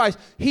talking about Christ.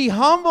 He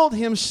humbled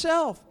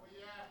himself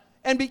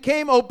and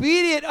became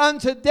obedient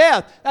unto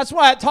death. That's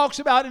why it talks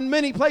about in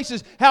many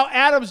places how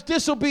Adam's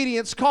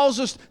disobedience caused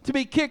us to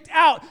be kicked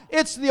out.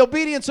 It's the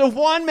obedience of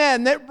one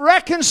man that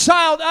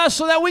reconciled us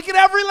so that we could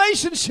have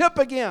relationship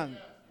again.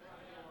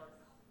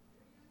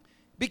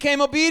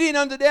 Became obedient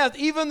unto death,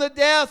 even the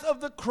death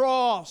of the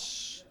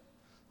cross.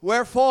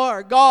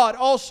 Wherefore God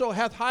also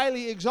hath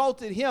highly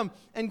exalted him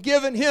and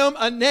given him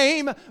a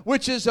name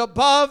which is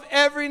above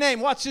every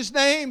name. What's his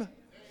name?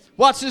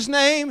 What's his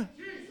name?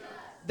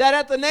 That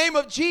at the name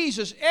of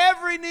Jesus,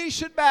 every knee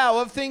should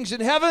bow of things in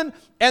heaven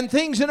and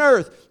things in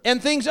earth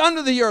and things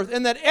under the earth,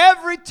 and that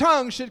every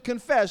tongue should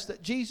confess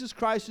that Jesus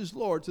Christ is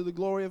Lord, to the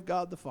glory of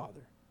God the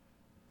Father.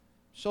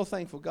 So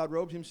thankful God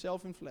robed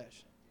himself in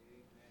flesh,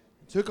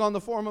 took on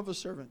the form of a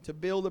servant to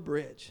build a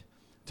bridge,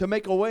 to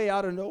make a way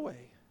out of no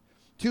way,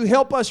 to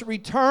help us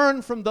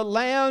return from the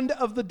land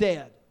of the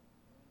dead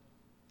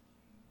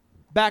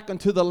back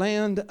unto the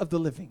land of the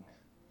living.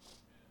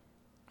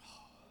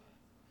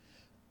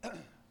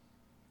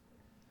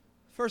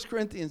 1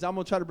 Corinthians, I'm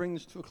going to try to bring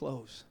this to a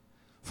close.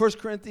 1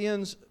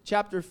 Corinthians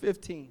chapter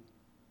 15.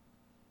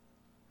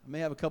 I may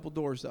have a couple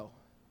doors though.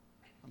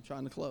 I'm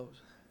trying to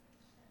close.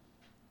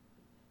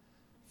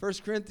 1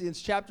 Corinthians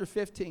chapter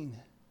 15,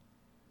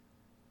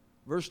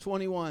 verse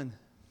 21.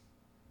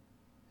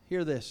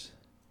 Hear this.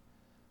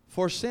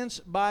 For since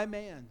by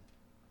man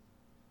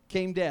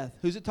came death.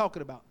 Who's it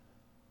talking about?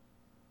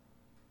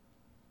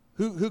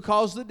 Who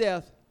caused the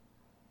death?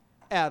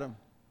 Adam.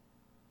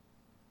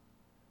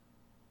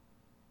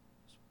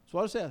 That's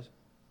what it says.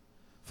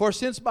 For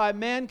since by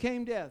man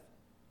came death,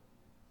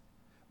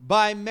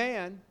 by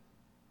man,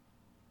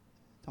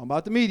 talking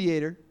about the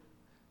mediator,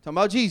 talking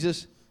about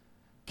Jesus,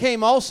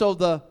 came also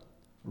the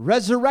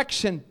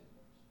resurrection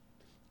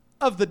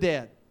of the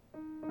dead.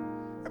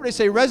 Everybody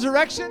say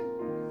resurrection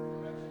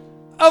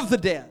of the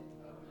dead.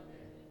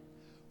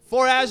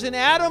 For as in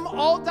Adam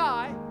all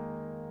die,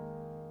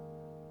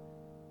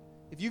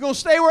 if you're going to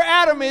stay where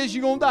Adam is,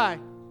 you're going to die.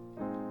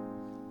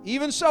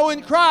 Even so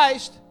in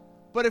Christ.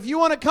 But if you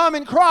want to come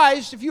in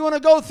Christ, if you want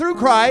to go through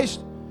Christ,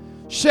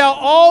 shall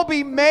all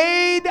be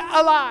made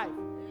alive.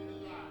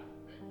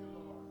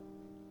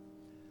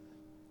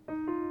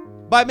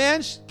 By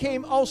man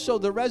came also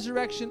the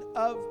resurrection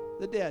of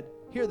the dead.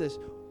 Hear this.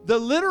 The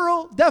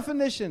literal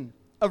definition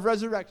of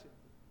resurrection.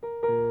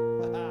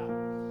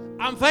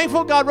 I'm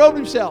thankful God robed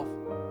himself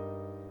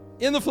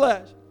in the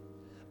flesh.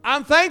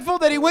 I'm thankful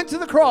that he went to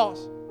the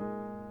cross.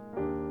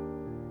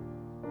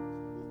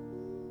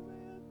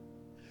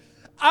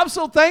 I'm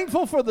so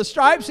thankful for the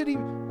stripes that he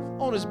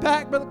on his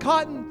back, Brother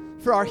Cotton,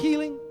 for our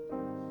healing.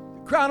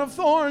 Crown of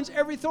thorns,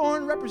 every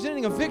thorn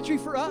representing a victory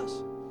for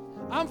us.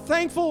 I'm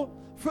thankful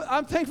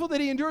that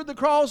he endured the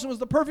cross and was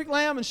the perfect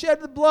lamb and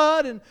shed the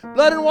blood and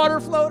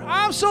water flowed.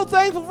 I'm so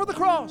thankful for the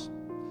cross.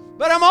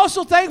 But I'm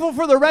also thankful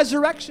for the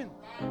resurrection.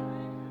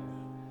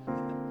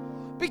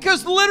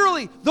 Because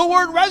literally, the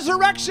word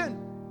resurrection,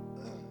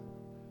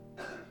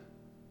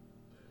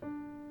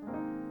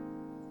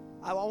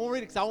 I won't read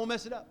it because I won't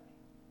mess it up.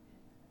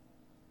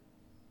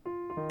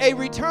 A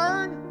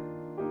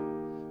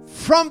return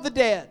from the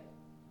dead.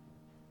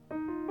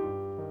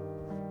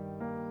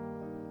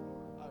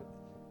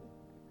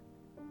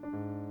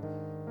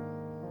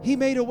 He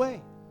made a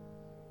way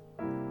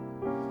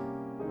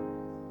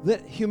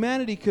that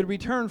humanity could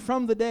return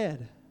from the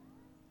dead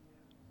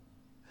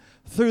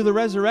through the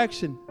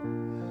resurrection.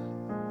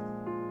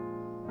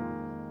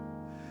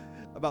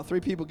 About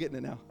 3 people getting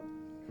it now.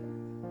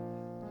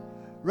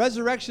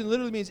 Resurrection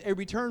literally means a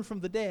return from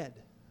the dead.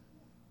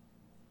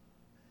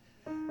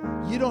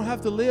 You don't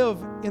have to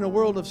live in a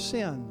world of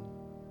sin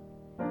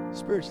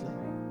spiritually.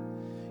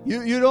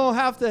 You don't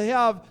have to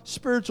have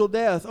spiritual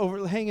death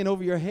hanging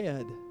over your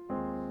head.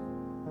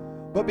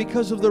 But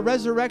because of the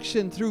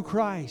resurrection through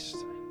Christ,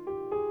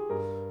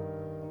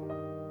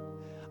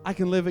 I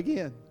can live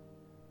again.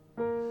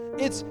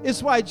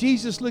 It's why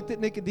Jesus looked at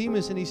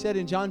Nicodemus and he said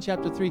in John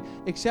chapter 3,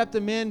 except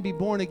a man be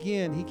born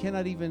again, he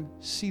cannot even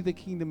see the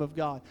kingdom of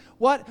God.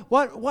 What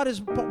does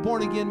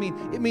born again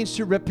mean? It means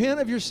to repent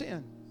of your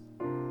sin,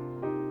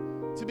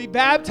 to be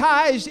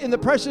baptized in the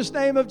precious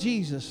name of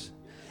Jesus,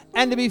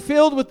 and to be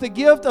filled with the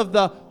gift of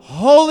the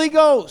Holy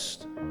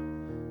Ghost.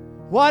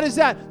 What is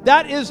that?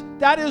 That is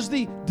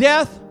the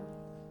death,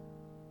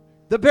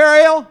 the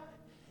burial,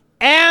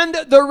 and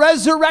the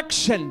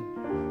resurrection.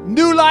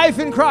 New life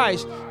in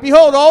Christ.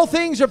 Behold, all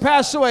things are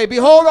passed away.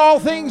 Behold, all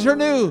things are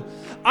new.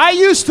 I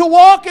used to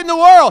walk in the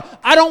world.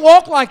 I don't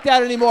walk like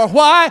that anymore.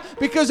 Why?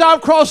 Because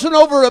I'm crossing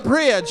over a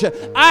bridge.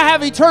 I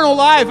have eternal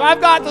life. I've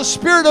got the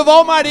Spirit of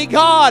Almighty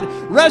God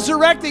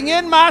resurrecting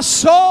in my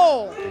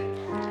soul.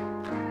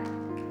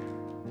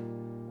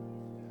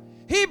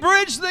 He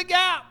bridged the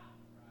gap.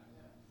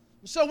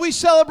 So we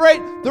celebrate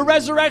the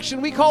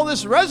resurrection. We call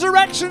this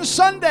Resurrection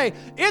Sunday.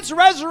 It's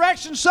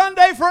Resurrection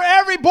Sunday for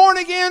every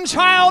born-again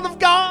child of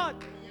God.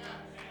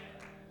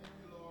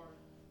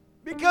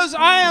 Because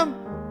I am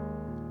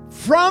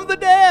from the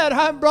dead,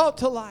 I'm brought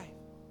to life.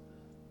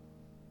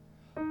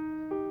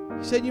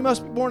 He said, you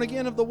must be born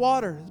again of the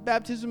water. It's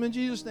baptism in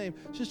Jesus' name.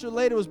 Sister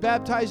Leda was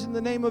baptized in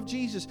the name of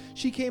Jesus.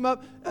 She came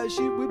up,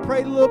 we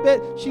prayed a little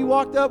bit. She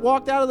walked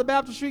out of the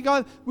baptistry.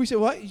 We said,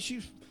 what?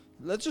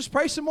 Let's just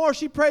pray some more.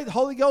 She prayed. The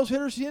Holy Ghost hit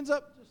her. She ends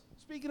up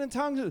speaking in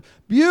tongues.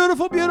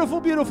 Beautiful, beautiful,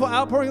 beautiful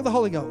outpouring of the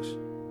Holy Ghost.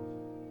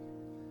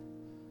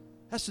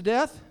 That's the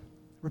death,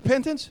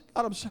 repentance,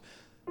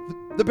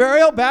 the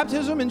burial,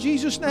 baptism in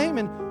Jesus' name,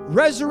 and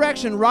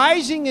resurrection,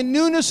 rising in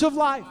newness of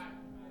life.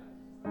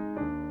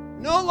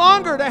 No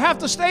longer to have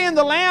to stay in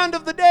the land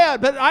of the dead,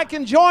 but I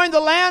can join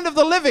the land of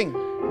the living.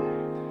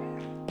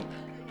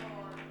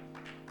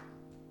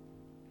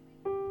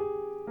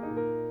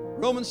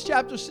 Romans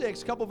chapter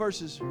 6, a couple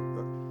verses.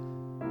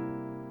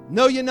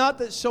 Know ye not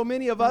that so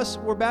many of us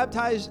were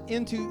baptized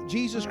into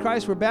Jesus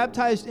Christ, were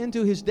baptized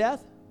into His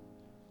death?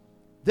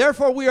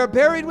 Therefore we are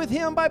buried with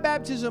Him by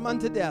baptism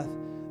unto death,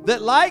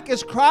 that like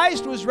as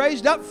Christ was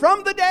raised up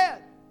from the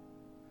dead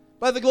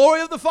by the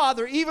glory of the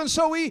Father, even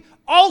so we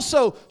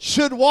also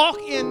should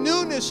walk in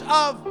newness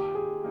of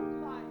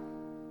life.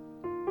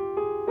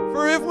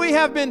 For if we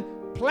have been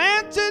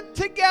planted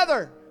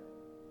together,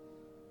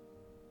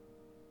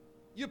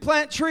 you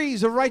plant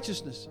trees of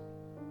righteousness.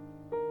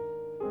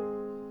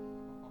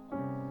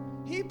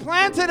 He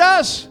planted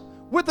us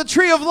with the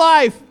tree of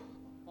life.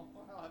 I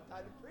don't have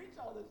time to preach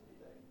all this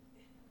today.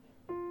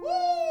 Woo!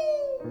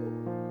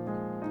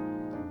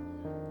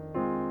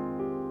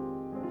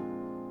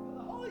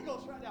 The Holy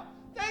Ghost right now.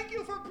 Thank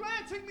you for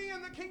planting me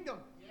in the kingdom.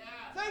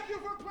 Thank you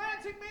for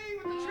planting me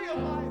with the tree of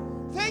life.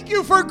 Thank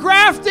you for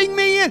grafting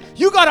me in.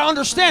 You got to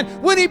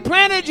understand, when He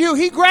planted you,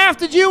 He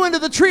grafted you into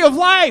the tree of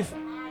life.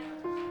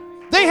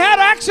 They had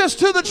access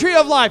to the tree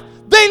of life.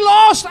 They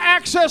lost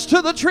access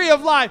to the tree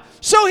of life.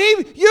 So He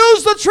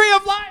used the tree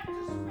of life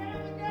to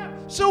span the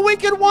gap so we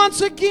could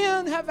once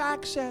again have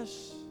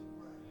access.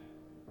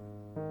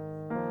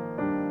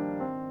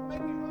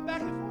 Make me run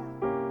back and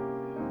forth.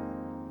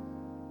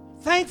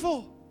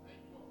 Thankful.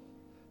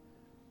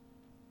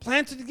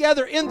 Planted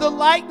together in the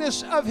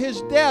likeness of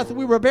His death,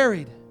 we were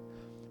buried.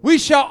 We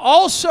shall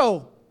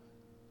also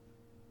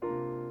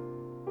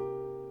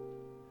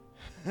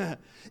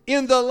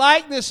in the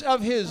likeness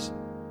of His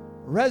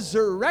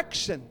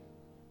resurrection.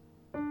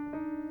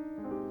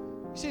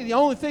 You see, the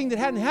only thing that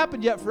hadn't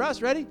happened yet for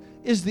us, ready,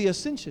 is the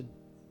ascension.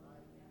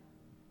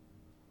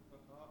 You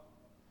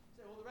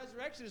say, well, the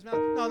resurrection is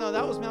no,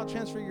 that was Mount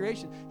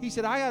Transfiguration. He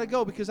said, I got to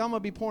go because I'm going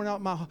to be pouring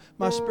out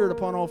my spirit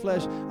upon all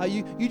flesh.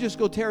 You just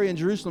go tarry in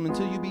Jerusalem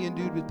until you be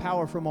endued with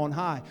power from on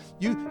high.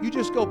 You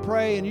just go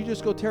pray and you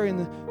just go tarry in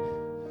the...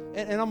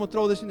 And I'm going to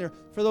throw this in there.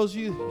 For those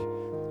of you...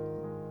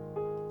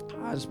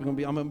 I'm going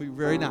to be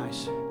very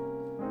nice. I'm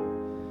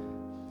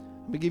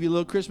going to give you a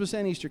little Christmas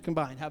and Easter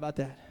combined. How about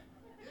that?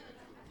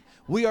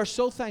 We are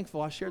so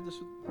thankful. I shared this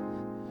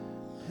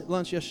at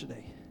lunch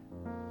yesterday.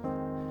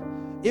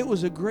 It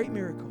was a great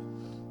miracle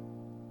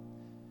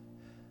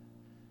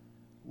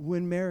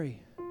when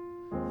Mary,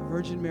 the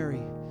Virgin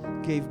Mary,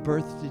 gave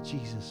birth to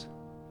Jesus.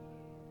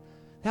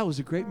 That was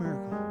a great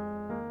miracle.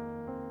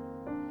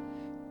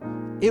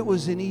 It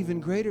was an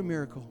even greater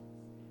miracle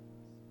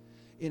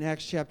in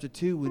Acts chapter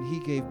 2 when He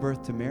gave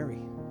birth to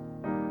Mary.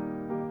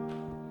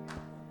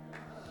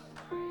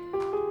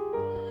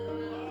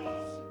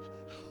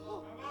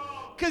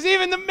 Because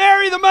even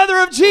Mary, the mother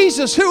of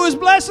Jesus, who was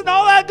blessed and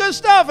all that good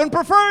stuff and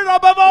preferred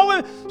above all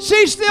women,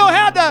 she still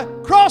had to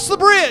cross the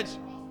bridge.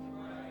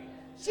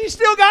 She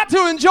still got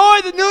to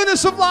enjoy the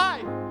newness of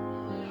life.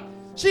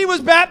 She was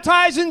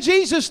baptized in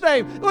Jesus'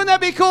 name. Wouldn't that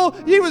be cool?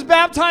 He was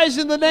baptized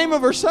in the name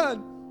of her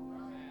Son.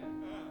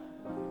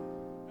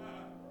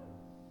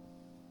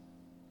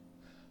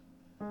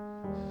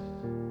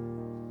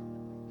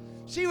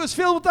 She was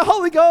filled with the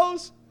Holy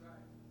Ghost.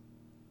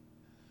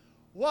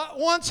 What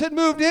once had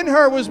moved in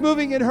her was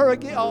moving in her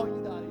again. Oh, you're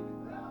not even.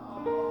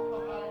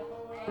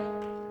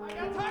 I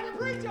got time to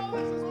preach all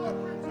this.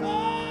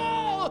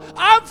 Oh,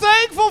 I'm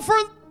thankful for.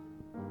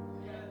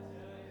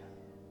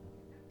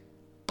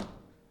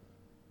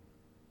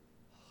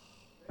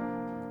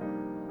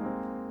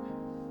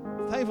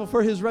 Thankful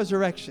for His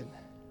resurrection.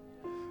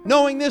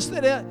 Knowing this,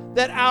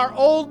 that our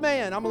old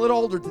man, I'm a little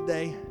older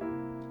today,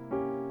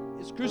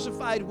 is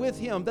crucified with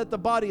Him, that the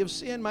body of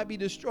sin might be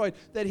destroyed,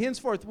 that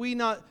henceforth we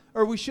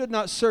should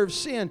not serve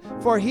sin,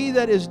 for he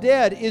that is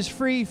dead is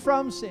free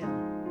from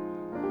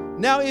sin.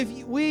 Now if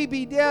we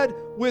be dead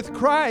with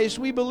Christ,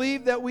 we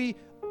believe that we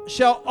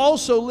shall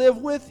also live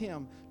with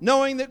Him,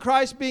 knowing that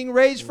Christ, being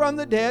raised from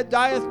the dead,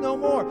 dieth no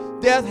more.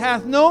 Death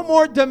hath no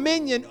more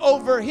dominion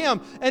over Him.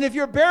 And if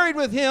you're buried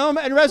with Him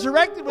and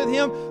resurrected with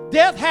Him,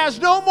 death has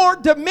no more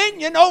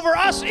dominion over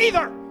us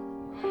either.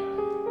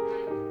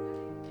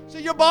 So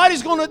your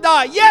body's going to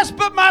die. Yes,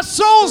 but my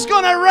soul's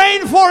going to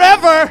reign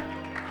forever.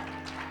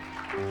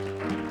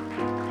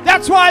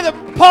 That's why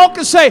Paul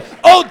can say,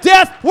 oh,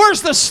 death,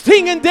 where's the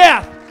sting in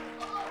death?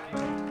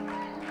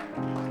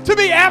 To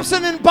be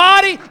absent in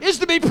body is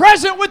to be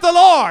present with the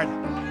Lord.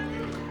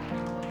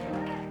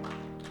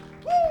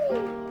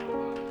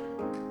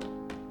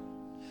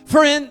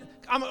 For in,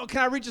 can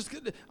I read just,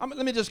 let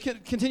me just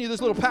continue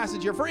this little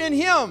passage here. For in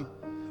him,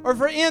 or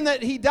for in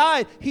that he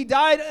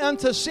died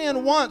unto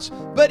sin once,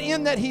 but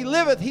in that he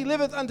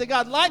liveth unto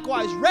God.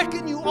 Likewise,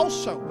 reckon you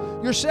also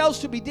yourselves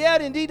to be dead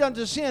indeed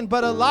unto sin,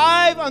 but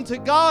alive unto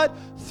God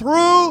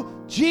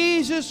through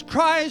Jesus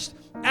Christ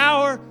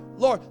our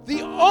Lord.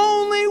 The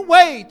only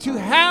way to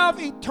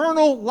have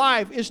eternal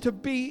life is to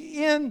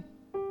be in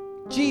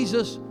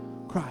Jesus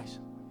Christ.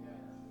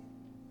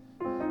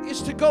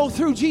 Is to go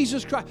through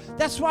Jesus Christ.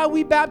 That's why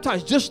we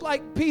baptize, just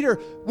like Peter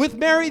with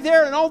Mary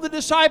there and all the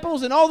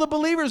disciples and all the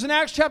believers in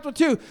Acts chapter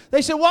 2.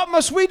 They said, what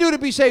must we do to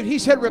be saved? He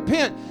said,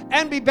 repent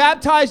and be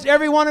baptized,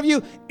 every one of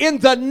you, in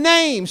the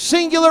name,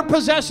 singular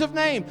possessive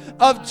name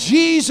of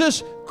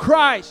Jesus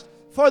Christ,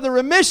 for the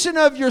remission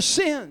of your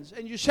sins,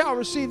 and you shall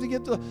receive the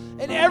gift of.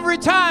 And every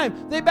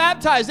time they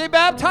baptized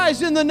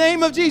in the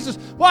name of Jesus.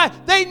 Why?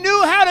 They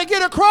knew how to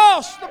get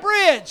across the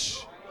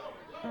bridge.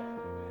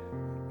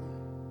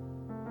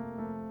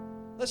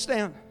 Let's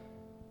stand.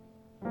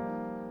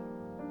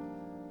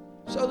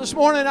 So this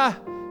morning,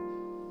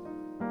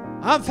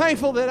 I'm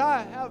thankful that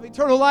I have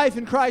eternal life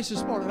in Christ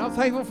this morning. I'm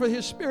thankful for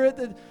His Spirit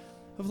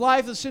of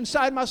life that's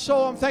inside my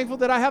soul. I'm thankful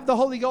that I have the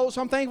Holy Ghost.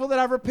 I'm thankful that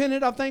I've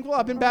repented. I'm thankful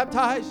I've been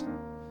baptized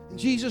in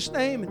Jesus'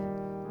 name.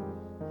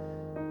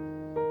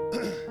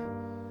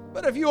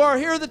 But if you are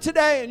here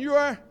today and you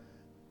are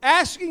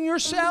asking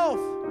yourself,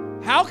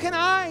 how can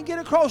I get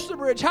across the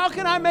bridge? How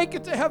can I make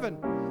it to heaven?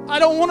 I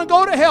don't want to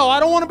go to hell. I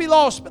don't want to be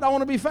lost, but I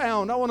want to be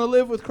found. I want to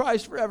live with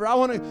Christ forever. I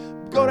want to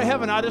go to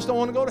heaven. I just don't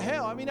want to go to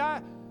hell. I mean,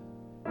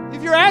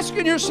 if you're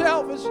asking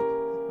yourself, it's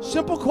a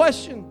simple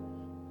question.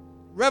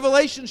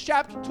 Revelation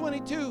chapter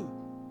 22,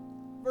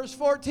 verse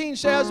 14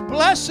 says,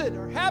 blessed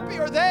or happy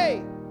are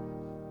they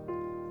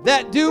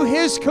that do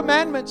His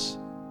commandments.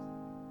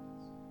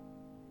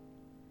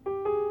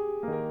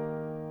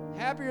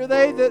 Happy are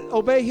they that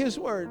obey His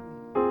word.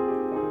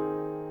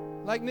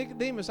 Like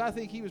Nicodemus, I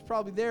think he was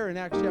probably there in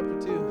Acts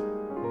chapter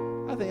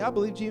 2. I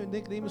believe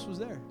Nicodemus was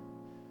there.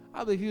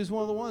 I believe he was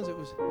one of the ones that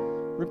was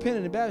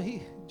repentant about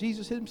it.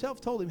 Jesus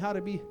Himself told him how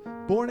to be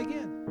born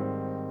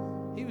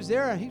again. He was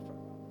there.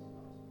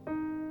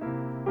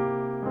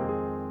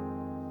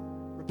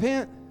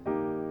 Repent.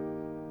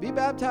 Be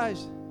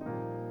baptized.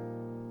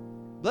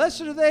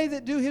 Blessed are they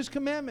that do His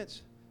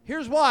commandments.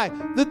 Here's why.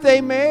 That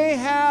they may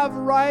have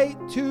right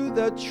to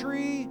the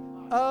tree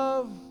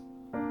of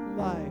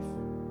life,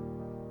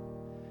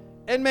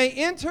 and may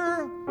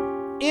enter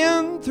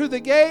in through the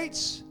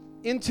gates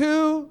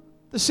into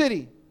the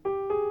city.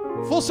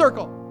 Full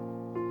circle.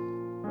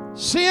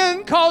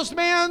 Sin caused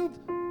man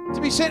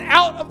to be sent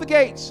out of the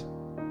gates.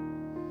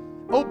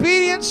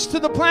 Obedience to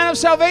the plan of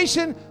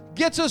salvation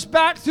gets us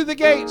back through the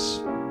gates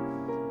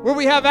where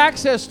we have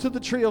access to the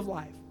tree of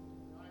life.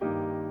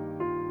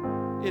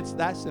 It's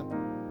that simple.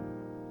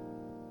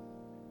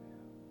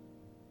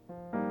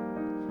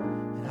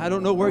 And I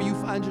don't know where you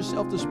find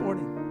yourself this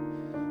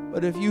morning,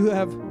 but if you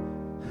have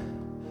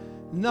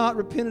not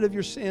repented of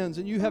your sins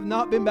and you have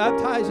not been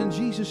baptized in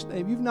Jesus'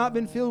 name, you've not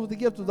been filled with the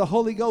gift of the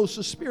Holy Ghost,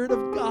 the Spirit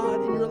of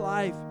God in your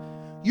life,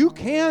 you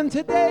can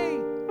today,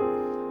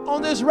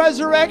 on this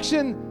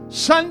resurrection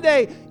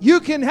Sunday, you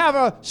can have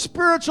a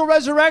spiritual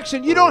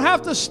resurrection. You don't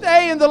have to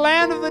stay in the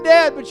land of the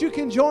dead, but you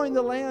can join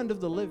the land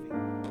of the living.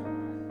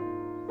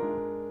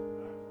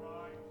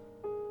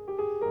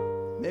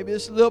 Maybe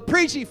this is a little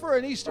preachy for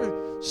an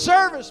Easter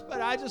service,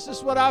 but this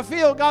is what I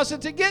feel. God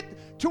said to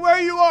get to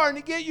where you are and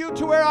to get you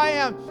to where I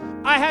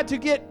am, I had to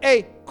get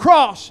a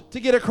cross to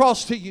get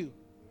across to you.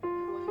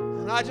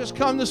 And I just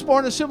come this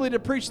morning simply to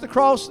preach the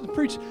cross, to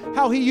preach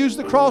how He used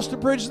the cross to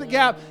bridge the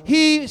gap.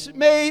 He's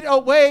made a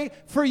way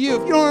for you.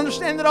 If you don't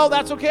understand it all,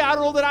 that's okay. I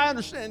don't know that I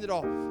understand it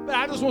all. But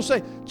I just want to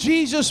say,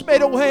 Jesus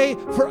made a way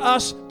for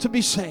us to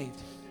be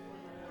saved.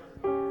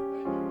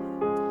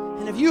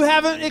 And if you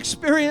haven't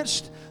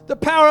experienced the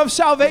power of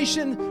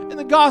salvation in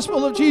the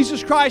gospel of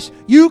Jesus Christ,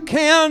 you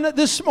can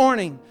this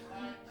morning.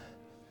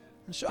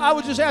 And so I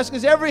would just ask,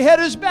 as every head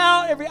is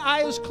bowed, every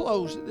eye is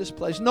closed at this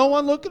place, no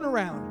one looking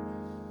around.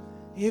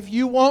 If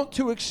you want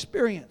to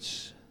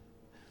experience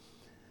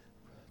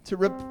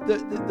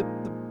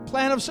the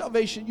plan of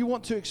salvation, you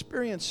want to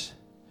experience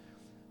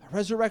a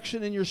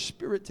resurrection in your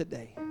spirit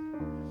today.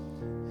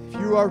 If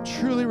you are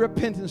truly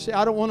repentant and say,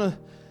 I don't want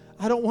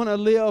to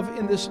live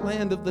in this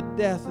land of the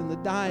death and the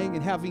dying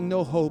and having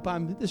no hope.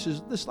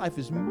 This life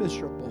is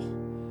miserable.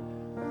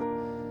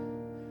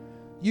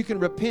 You can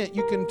repent,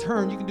 you can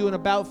turn, you can do an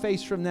about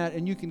face from that,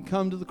 and you can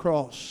come to the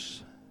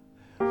cross.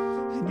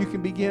 And you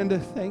can begin to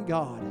thank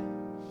God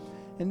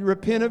and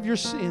repent of your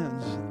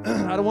sins.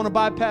 I don't want to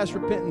bypass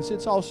repentance.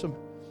 It's awesome.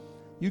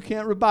 You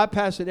can't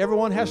bypass it.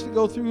 Everyone has to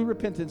go through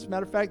repentance.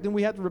 Matter of fact, then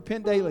we have to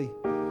repent daily.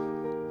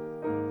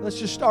 Let's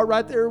just start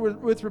right there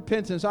with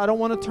repentance. I don't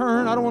want to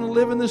turn. I don't want to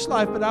live in this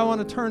life, but I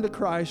want to turn to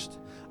Christ.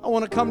 I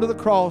want to come to the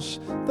cross.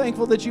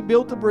 Thankful that you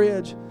built the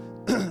bridge.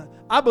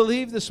 I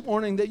believe this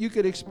morning that you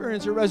could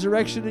experience a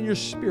resurrection in your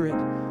spirit.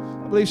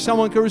 I believe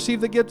someone could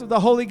receive the gift of the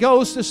Holy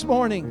Ghost this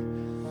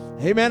morning.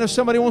 Amen. If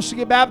somebody wants to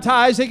get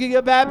baptized, they can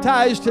get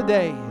baptized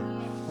today.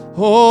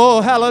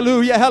 Oh,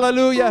 hallelujah,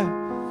 hallelujah.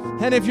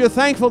 And if you're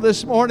thankful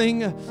this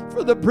morning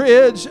for the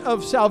bridge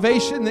of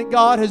salvation that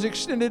God has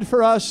extended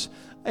for us,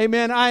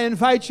 amen, I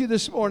invite you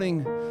this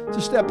morning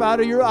to step out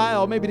of your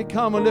aisle, maybe to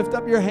come and lift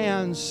up your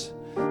hands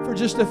for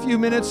just a few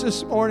minutes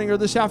this morning or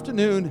this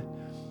afternoon,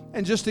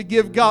 and just to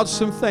give God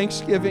some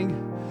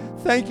thanksgiving.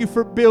 Thank you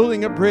for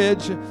building a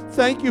bridge.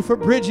 Thank you for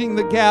bridging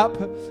the gap.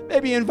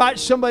 Maybe invite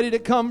somebody to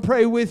come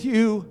pray with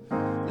you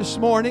this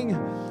morning.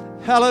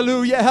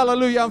 Hallelujah,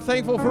 hallelujah. I'm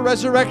thankful for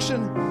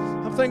resurrection.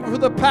 I'm thankful for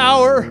the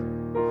power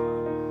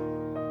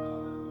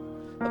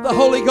of the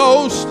Holy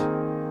Ghost.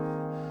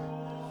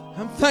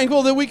 I'm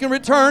thankful that we can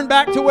return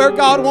back to where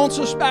God wants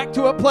us, back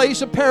to a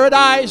place of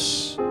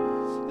paradise,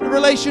 in a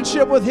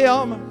relationship with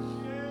Him.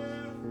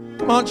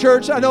 Come on,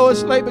 church, I know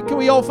it's late, but can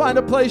we all find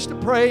a place to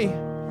pray?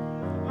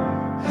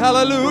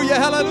 Hallelujah,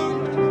 hallelujah.